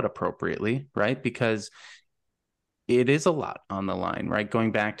somewhat appropriately, right? Because it is a lot on the line, right?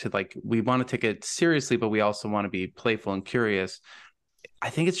 Going back to like, we want to take it seriously, but we also want to be playful and curious. I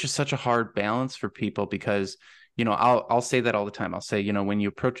think it's just such a hard balance for people because, I'll say that all the time. I'll say, when you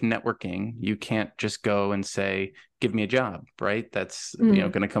approach networking, you can't just go and say, give me a job, right? That's, Mm-hmm.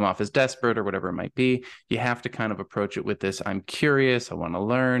 going to come off as desperate or whatever it might be. You have to kind of approach it with this, I'm curious, I want to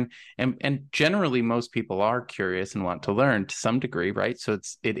learn. And generally most people are curious and want to learn to some degree, right? So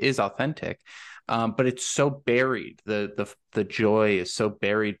it is authentic. But it's so buried. The joy is so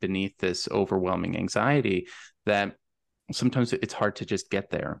buried beneath this overwhelming anxiety that sometimes it's hard to just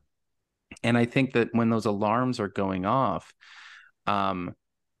get there. And I think that when those alarms are going off,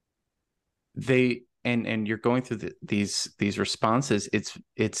 they and you're going through these responses,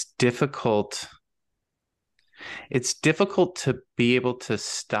 it's difficult. It's difficult to be able to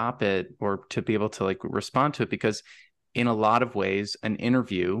stop it or to be able to like respond to it because in a lot of ways, an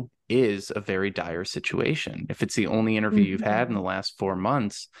interview is a very dire situation. If it's the only interview you've had in the last 4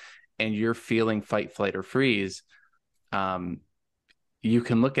 months and you're feeling fight, flight, or freeze, you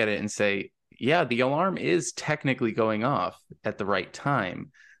can look at it and say, yeah, the alarm is technically going off at the right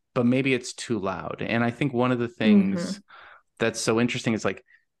time, but maybe it's too loud. And I think one of the things that's so interesting is like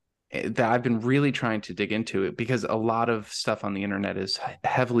that I've been really trying to dig into it because a lot of stuff on the internet is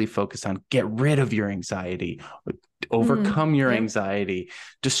heavily focused on get rid of your anxiety, overcome your anxiety,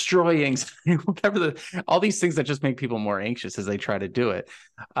 destroy anxiety, whatever all these things that just make people more anxious as they try to do it.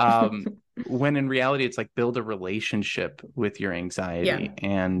 When in reality, it's like build a relationship with your anxiety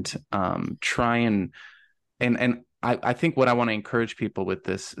and try and I think what I want to encourage people with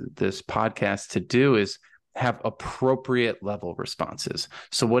this podcast to do is have appropriate level responses.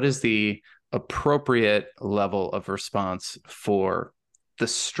 So what is the appropriate level of response for the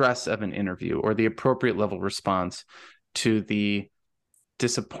stress of an interview or the appropriate level response to the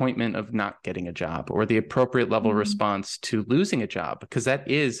disappointment of not getting a job or the appropriate level response to losing a job, because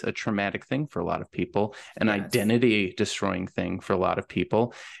that is a traumatic thing for a lot of people, an identity destroying thing for a lot of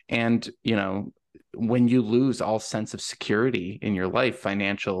people. And, you know, when you lose all sense of security in your life,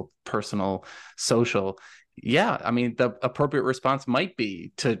 financial, personal, social, I mean, the appropriate response might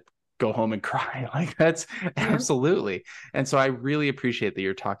be to go home and cry. Like that's absolutely. And so I really appreciate that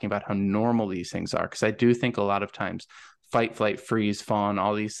you're talking about how normal these things are, because I do think a lot of times fight, flight, freeze, fawn,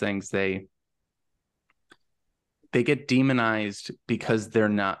 all these things, they get demonized because they're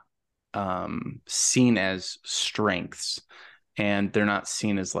not seen as strengths. And they're not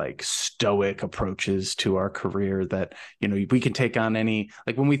seen as like stoic approaches to our career that, you know, we can take on any,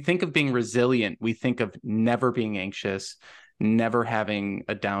 like when we think of being resilient, we think of never being anxious, never having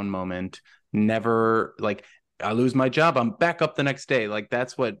a down moment, never like, I lose my job, I'm back up the next day. Like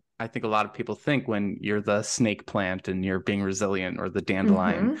that's what I think a lot of people think when you're the snake plant and you're being resilient, or the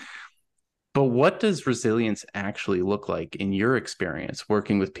dandelion. But what does resilience actually look like in your experience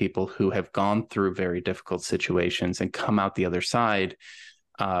working with people who have gone through very difficult situations and come out the other side?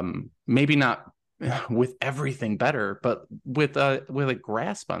 Maybe not with everything better, but with a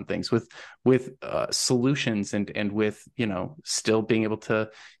grasp on things, with solutions, and with, you know, still being able to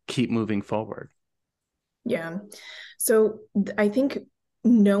keep moving forward. Yeah. So I think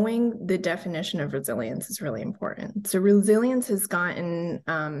knowing the definition of resilience is really important. So resilience has gotten,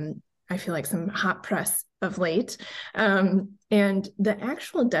 I feel like, some hot press of late. And the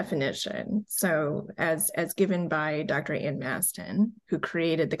actual definition, so as given by Dr. Ann Maston, who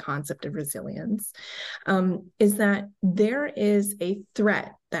created the concept of resilience, is that there is a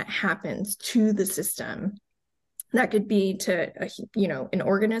threat that happens to the system. That could be to, an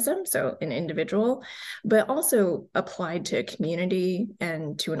organism, so an individual, but also applied to a community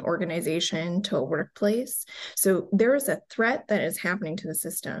and to an organization, to a workplace. So there is a threat that is happening to the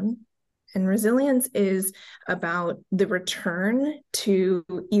system. And resilience is about the return to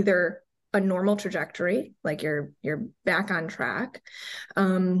either a normal trajectory, like you're back on track,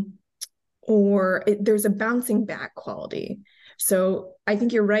 or there's a bouncing back quality. So I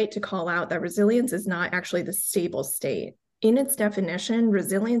think you're right to call out that resilience is not actually the stable state. In its definition,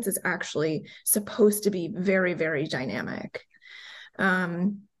 resilience is actually supposed to be very, very dynamic.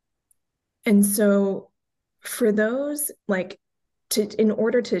 And so for those, like, in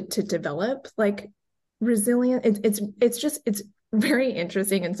order to develop like resilience, it's very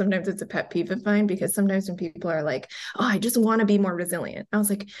interesting. And sometimes it's a pet peeve of mine, because sometimes when people are like, oh, I just want to be more resilient. I was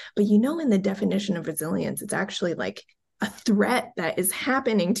like, but in the definition of resilience, it's actually like a threat that is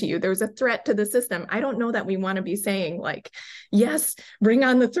happening to you. There's a threat to the system. I don't know that we want to be saying like, yes, bring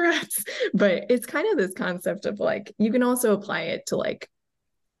on the threats, but it's kind of this concept of like, you can also apply it to like,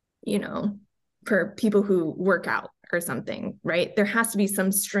 for people who work out or something, right? There has to be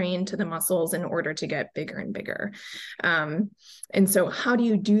some strain to the muscles in order to get bigger and bigger. And so how do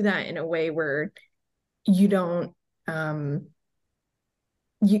you do that in a way where you don't,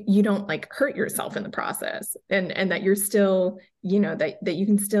 you don't like hurt yourself in the process, and that you're still, that you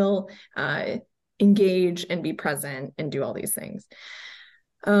can still engage and be present and do all these things.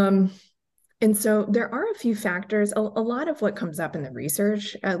 And so there are a few factors. A lot of what comes up in the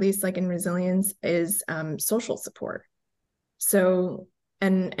research, at least like in resilience, is social support. So,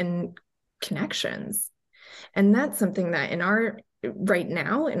 and connections. And that's something that right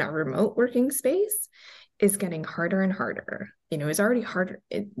now in our remote working space is getting harder and harder. It's already harder,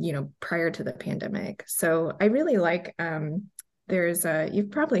 prior to the pandemic. So I really like, you've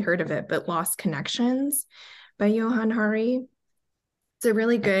probably heard of it, but Lost Connections by Johann Hari. It's a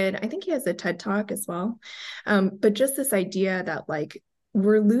really good, I think he has a TED talk as well. But just this idea that like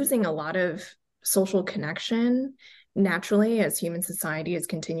we're losing a lot of social connection naturally as human society is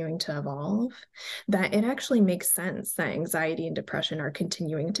continuing to evolve, that it actually makes sense that anxiety and depression are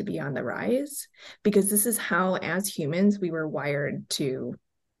continuing to be on the rise, because this is how, as humans, we were wired to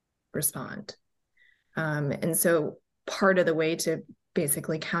respond. And so part of the way to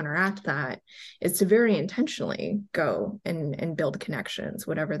basically counteract that is to very intentionally go and build connections,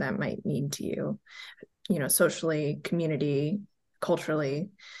 whatever that might mean to you, socially, community, culturally.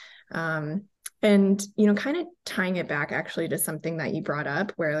 And kind of tying it back actually to something that you brought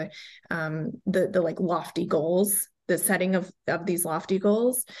up, where the like lofty goals, the setting of these lofty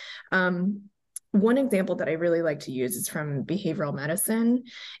goals. One example that I really like to use is from behavioral medicine.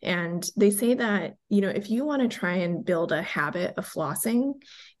 And they say that, if you want to try and build a habit of flossing,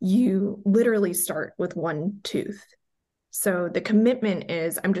 you literally start with one tooth. So the commitment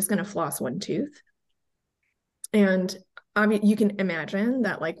is, I'm just going to floss one tooth. And you can imagine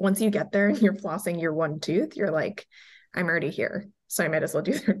that, like, once you get there and you're flossing your one tooth, you're like, I'm already here, so I might as well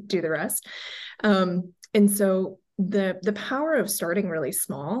do the rest. And so the power of starting really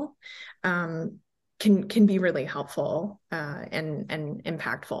small can be really helpful and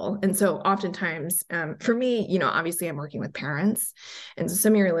impactful. And so oftentimes, for me, obviously I'm working with parents, and so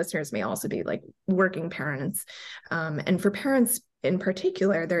some of your listeners may also be like working parents. And for parents in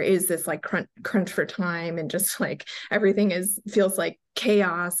particular, there is this like crunch for time, and just like everything feels like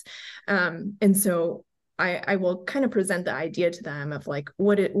chaos. And so I will kind of present the idea to them of like,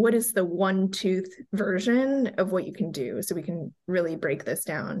 what is the one tooth version of what you can do, so we can really break this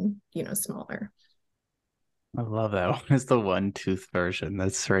down, smaller. I love that one. It's the one tooth version.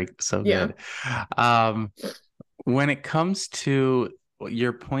 That's right. So Yeah. good. When it comes to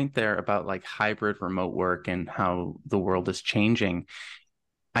your point there about like hybrid remote work and how the world is changing,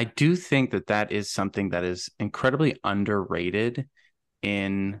 I do think that is something that is incredibly underrated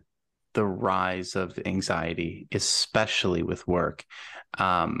in the rise of anxiety, especially with work.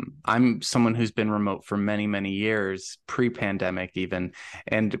 I'm someone who's been remote for many, many years, pre-pandemic even.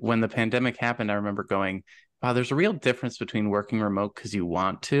 And when the pandemic happened, I remember going, wow, there's a real difference between working remote because you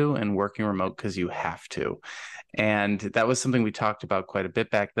want to and working remote because you have to. And that was something we talked about quite a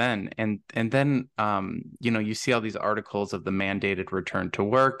bit back then. And then you see all these articles of the mandated return to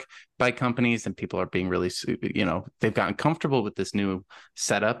work by companies, and people are being really, they've gotten comfortable with this new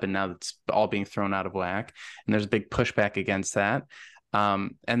setup, and now it's all being thrown out of whack. And there's a big pushback against that.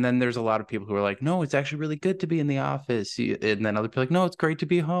 And then there's a lot of people who are like, no, it's actually really good to be in the office. And then other people are like, no, it's great to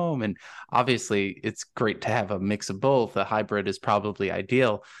be home. And obviously it's great to have a mix of both. A hybrid is probably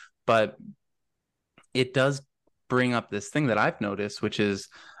ideal, but it does bring up this thing that I've noticed, which is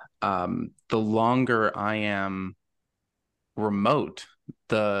the longer I am remote,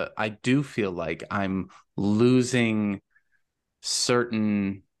 I do feel like I'm losing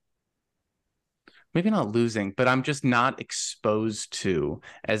certain, maybe not losing, but I'm just not exposed to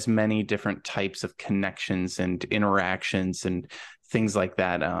as many different types of connections and interactions and things like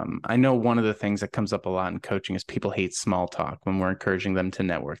that. I know one of the things that comes up a lot in coaching is people hate small talk when we're encouraging them to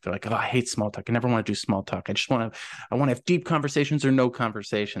network. They're like, oh, I hate small talk. I never want to do small talk. I want to have deep conversations or no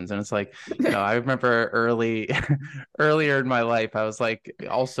conversations. And it's like, I remember earlier in my life, I was like,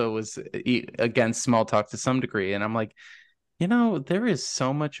 also was against small talk to some degree. And I'm like, there is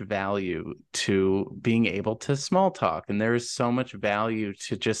so much value to being able to small talk, and there is so much value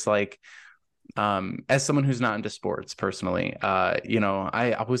to just like, as someone who's not into sports personally,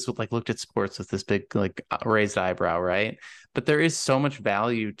 I always like looked at sports with this big like raised eyebrow, right? But there is so much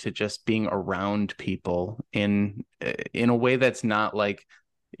value to just being around people in a way that's not like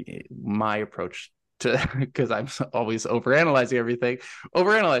my approach to, because I'm always overanalyzing everything.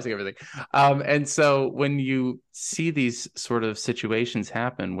 And so when you see these sort of situations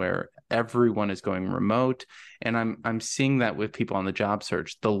happen where everyone is going remote, and I'm seeing that with people on the job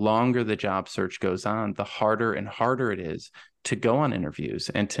search, the longer the job search goes on, the harder and harder it is to go on interviews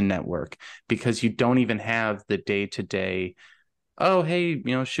and to network, because you don't even have the day-to-day, oh, hey,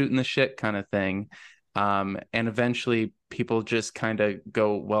 shooting the shit kind of thing. And eventually people just kind of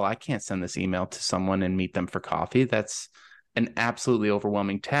go, well, I can't send this email to someone and meet them for coffee. That's an absolutely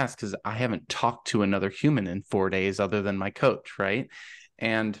overwhelming task because I haven't talked to another human in 4 days other than my coach, right?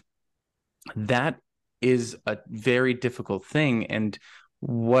 And that is a very difficult thing. And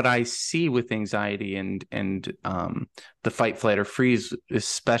what I see with anxiety and the fight, flight, or freeze,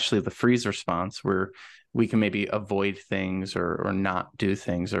 especially the freeze response, where we can maybe avoid things or not do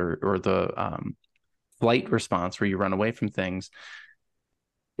things, or the flight response where you run away from things,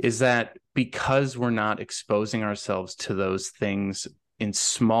 is that because we're not exposing ourselves to those things in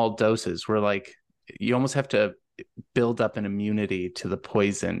small doses. We're like, you almost have to build up an immunity to the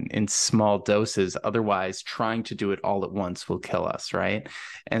poison in small doses. Otherwise, trying to do it all at once will kill us, right?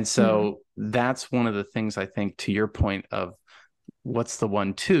 And so that's one of the things, I think, to your point of what's the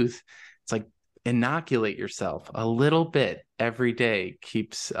one tooth, it's like inoculate yourself a little bit every day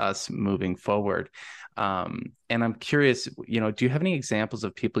keeps us moving forward. And I'm curious, do you have any examples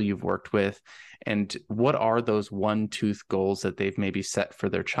of people you've worked with, and what are those one tooth goals that they've maybe set for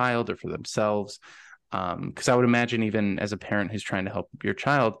their child or for themselves? Because I would imagine, even as a parent who's trying to help your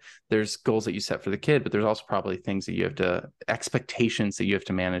child, there's goals that you set for the kid, but there's also probably things that you have to, expectations that you have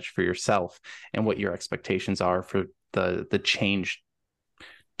to manage for yourself, and what your expectations are for the change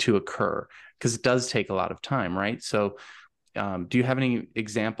to occur, because it does take a lot of time, right? So do you have any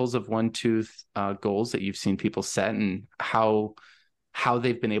examples of one tooth goals that you've seen people set, and how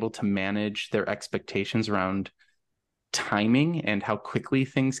they've been able to manage their expectations around timing and how quickly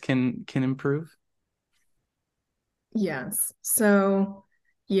things can improve? Yes. So,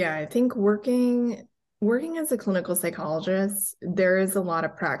 yeah, I think working as a clinical psychologist, there is a lot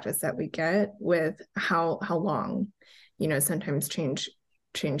of practice that we get with how long, sometimes change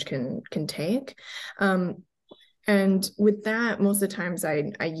can take. And with that, most of the times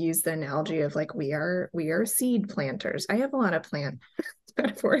I use the analogy of like we are seed planters. I have a lot of plant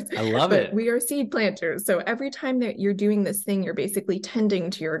metaphors, I love but it. we are seed planters. So every time that you're doing this thing, you're basically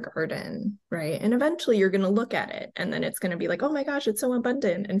tending to your garden, right? And eventually you're going to look at it, and then it's going to be like, oh my gosh, it's so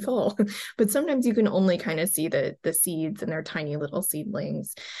abundant and full. But sometimes you can only kind of see the seeds and their tiny little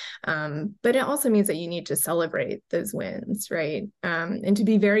seedlings. But it also means that you need to celebrate those wins, right? And to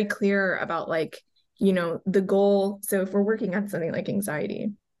be very clear about like, the goal. So if we're working on something like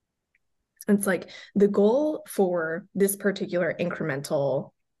anxiety, it's like the goal for this particular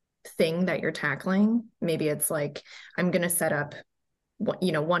incremental thing that you're tackling. Maybe it's like, I'm going to set up,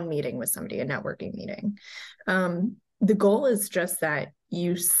 one meeting with somebody, a networking meeting. The goal is just that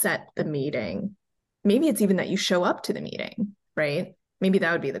you set the meeting. Maybe it's even that you show up to the meeting, right? Maybe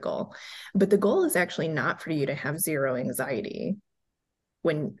that would be the goal. But the goal is actually not for you to have zero anxiety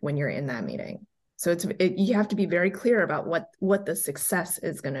when you're in that meeting. So you have to be very clear about what the success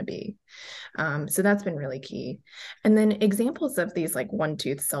is going to be. So that's been really key. And then examples of these like one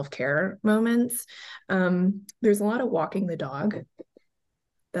tooth self-care moments. There's a lot of walking the dog.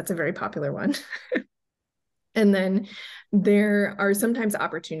 That's a very popular one. And then there are sometimes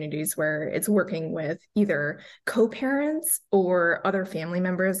opportunities where it's working with either co-parents or other family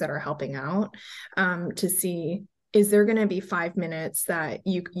members that are helping out, to see, is there going to be 5 minutes that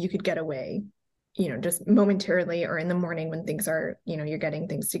you could get away, just momentarily, or in the morning when things are, you're getting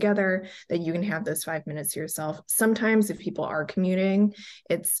things together, that you can have those 5 minutes to yourself. Sometimes if people are commuting,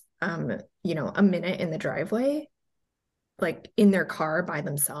 it's, a minute in the driveway, like in their car by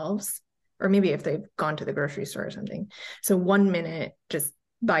themselves, or maybe if they've gone to the grocery store or something. So 1 minute just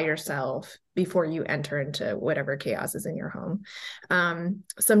by yourself before you enter into whatever chaos is in your home.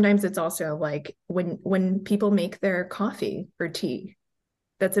 Sometimes it's also like when people make their coffee or tea,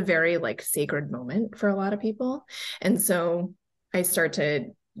 that's a very like sacred moment for a lot of people. And so I start to,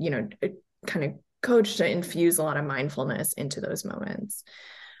 kind of coach to infuse a lot of mindfulness into those moments.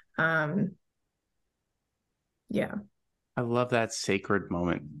 Yeah. I love that sacred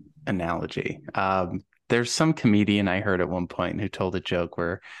moment analogy. There's some comedian I heard at one point who told a joke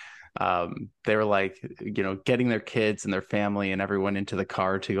where they were like, getting their kids and their family and everyone into the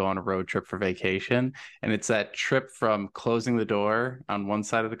car to go on a road trip for vacation. And it's that trip from closing the door on one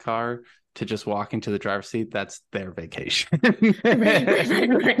side of the car to just walking to the driver's seat. That's their vacation.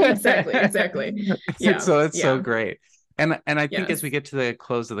 Right. Exactly. Yeah. So it's so Yeah. great. And I think as we Yes. get to the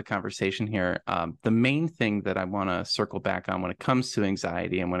close of the conversation here, the main thing that I want to circle back on when it comes to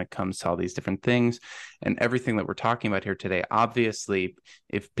anxiety and when it comes to all these different things and everything that we're talking about here today, obviously,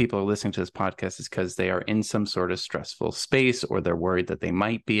 if people are listening to this podcast, it's because they are in some sort of stressful space, or they're worried that they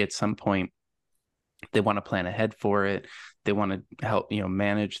might be at some point. They want to plan ahead for it. They want to help,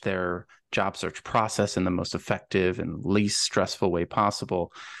 manage their job search process in the most effective and least stressful way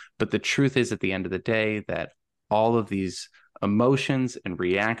possible. But the truth is, at the end of the day, that all of these emotions and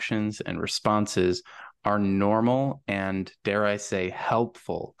reactions and responses are normal and, dare I say,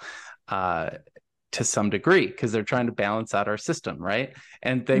 helpful to some degree, because they're trying to balance out our system, right?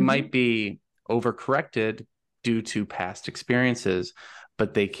 And they might be overcorrected due to past experiences,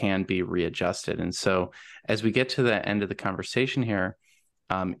 but they can be readjusted. And so as we get to the end of the conversation here,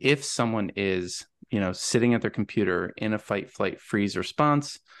 if someone is, sitting at their computer in a fight, flight, freeze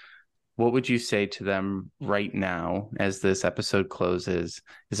response, what would you say to them right now as this episode closes?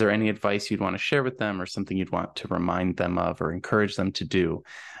 Is there any advice you'd want to share with them or something you'd want to remind them of or encourage them to do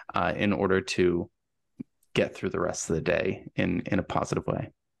in order to get through the rest of the day in a positive way?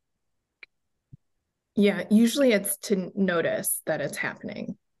 Yeah, usually it's to notice that it's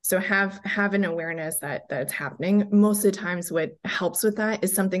happening. So have an awareness that it's happening. Most of the times what helps with that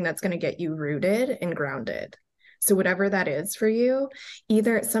is something that's going to get you rooted and grounded. So whatever that is for you,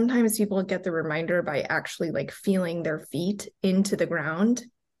 either sometimes people get the reminder by actually like feeling their feet into the ground,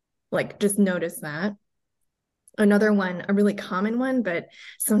 like just notice that. Another one, a really common one, but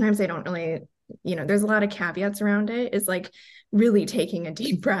sometimes I don't really, there's a lot of caveats around it, is like really taking a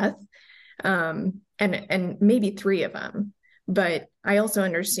deep breath, and maybe 3 of them. But I also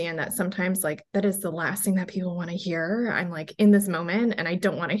understand that sometimes like that is the last thing that people want to hear. I'm like in this moment and I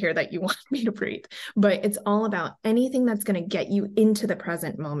don't want to hear that you want me to breathe, but it's all about anything that's going to get you into the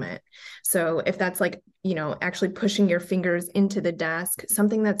present moment. So if that's like, actually pushing your fingers into the desk,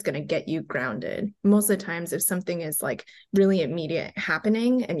 something that's going to get you grounded. Most of the times, if something is like really immediate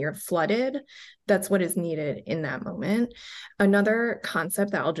happening and you're flooded, that's what is needed in that moment. Another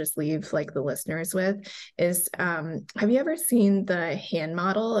concept that I'll just leave like the listeners with is, have you ever seen the hand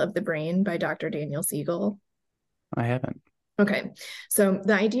model of the brain by Dr. Daniel Siegel? I haven't. Okay. So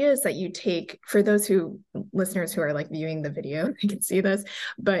the idea is that you take, for those listeners who are like viewing the video, you can see this,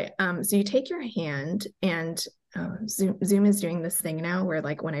 but so you take your hand and Zoom is doing this thing now where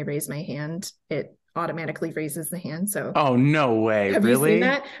like when I raise my hand, it automatically raises the hand. So oh, no way. have Really? you seen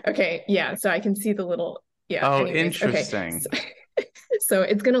that? Okay. Yeah. So I can see the little, yeah. Oh, Anyways, interesting. Okay. So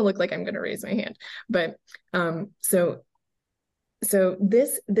it's going to look like I'm going to raise my hand, but so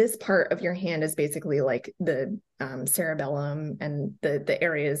this part of your hand is basically like the cerebellum and the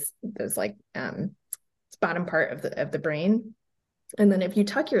areas, those like bottom part of the brain. And then if you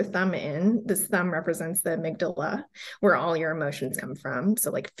tuck your thumb in, this thumb represents the amygdala, where all your emotions come from. So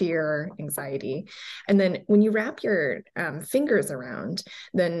like fear, anxiety. And then when you wrap your fingers around,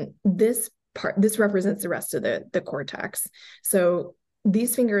 then this represents the rest of the cortex. So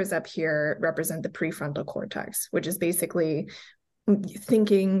these fingers up here represent the prefrontal cortex, which is basically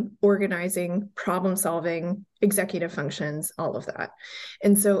thinking, organizing, problem solving, executive functions, all of that.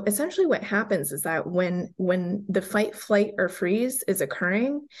 And so essentially what happens is that when the fight, flight, or freeze is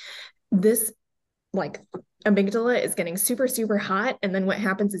occurring, this like amygdala is getting super, super hot. And then what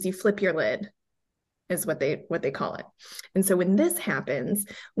happens is you flip your lid, is what they call it. And so when this happens,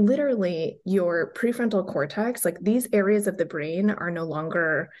 literally your prefrontal cortex, like these areas of the brain are no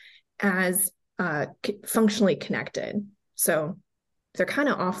longer as functionally connected. So they're kind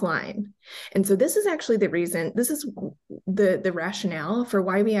of offline. And so this is actually the reason, this is the rationale for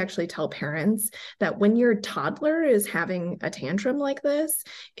why we actually tell parents that when your toddler is having a tantrum like this,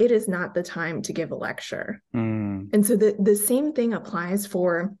 it is not the time to give a lecture. And so the same thing applies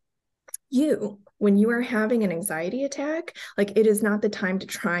for you. When you are having an anxiety attack, like it is not the time to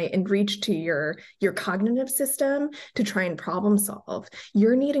try and reach to your cognitive system to try and problem solve.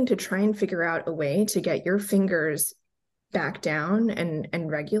 You're needing to try and figure out a way to get your fingers back down and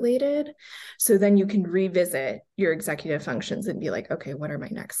regulated, so then you can revisit your executive functions and be like, okay, what are my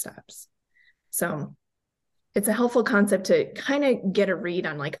next steps? So it's a helpful concept to kind of get a read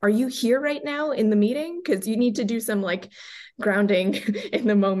on like, are you here right now in the meeting? Because you need to do some like grounding in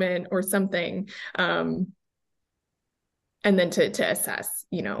the moment or something. And then to assess,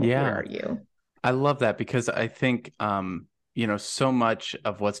 where are you? I love that because I think so much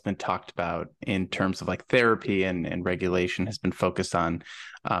of what's been talked about in terms of like therapy and regulation has been focused on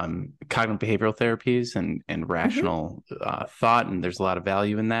cognitive behavioral therapies and rational thought. And there's a lot of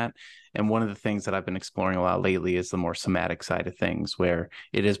value in that. And one of the things that I've been exploring a lot lately is the more somatic side of things, where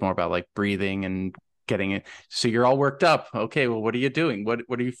it is more about like breathing and getting it. So you're all worked up. Okay, well, what are you doing? What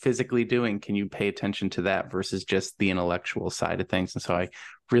are you physically doing? Can you pay attention to that versus just the intellectual side of things? And so I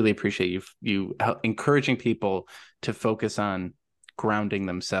really appreciate you encouraging people to focus on grounding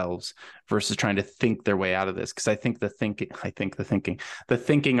themselves versus trying to think their way out of this. Because I think the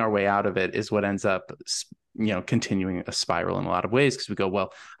thinking our way out of it is what ends up, continuing a spiral in a lot of ways. Because we go,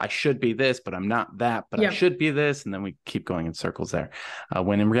 well, I should be this, but I'm not that, but I should be this. And then we keep going in circles there.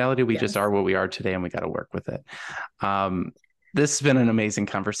 When in reality, we just are what we are today and we got to work with it. This has been an amazing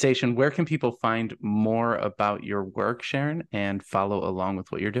conversation. Where can people find more about your work, Sharon, and follow along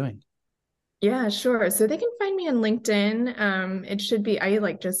with what you're doing? Yeah, sure. So they can find me on LinkedIn. It should be,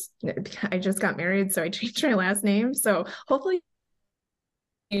 I just got married, so I changed my last name. So hopefully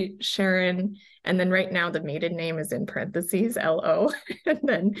Sharon, and then right now the maiden name is in parentheses, L-O, and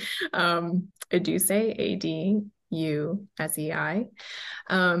then Adusei, A-D-U-S-E-I.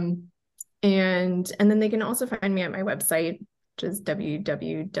 And then they can also find me at my website, which is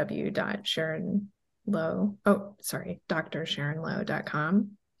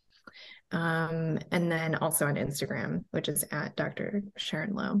drsharonlow.com. And then also on Instagram, which is at Dr.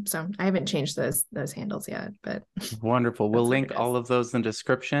 Sharon Low. So I haven't changed those handles yet, but wonderful. We'll link all of those in the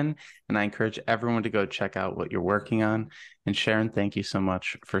description, and I encourage everyone to go check out what you're working on. And Sharon, thank you so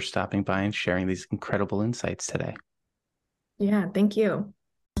much for stopping by and sharing these incredible insights today. Yeah, thank you.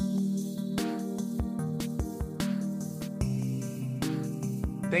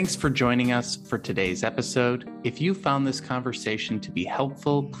 Thanks for joining us for today's episode. If you found this conversation to be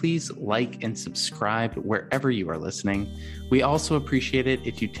helpful, please like and subscribe wherever you are listening. We also appreciate it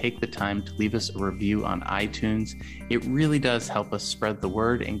if you take the time to leave us a review on iTunes. It really does help us spread the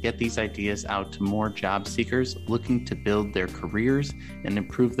word and get these ideas out to more job seekers looking to build their careers and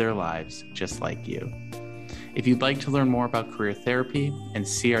improve their lives just like you. If you'd like to learn more about career therapy and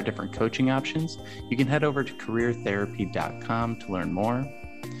see our different coaching options, you can head over to careertherapy.com to learn more.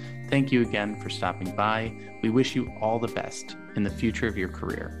 Thank you again for stopping by. We wish you all the best in the future of your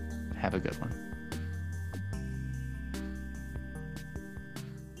career. Have a good one.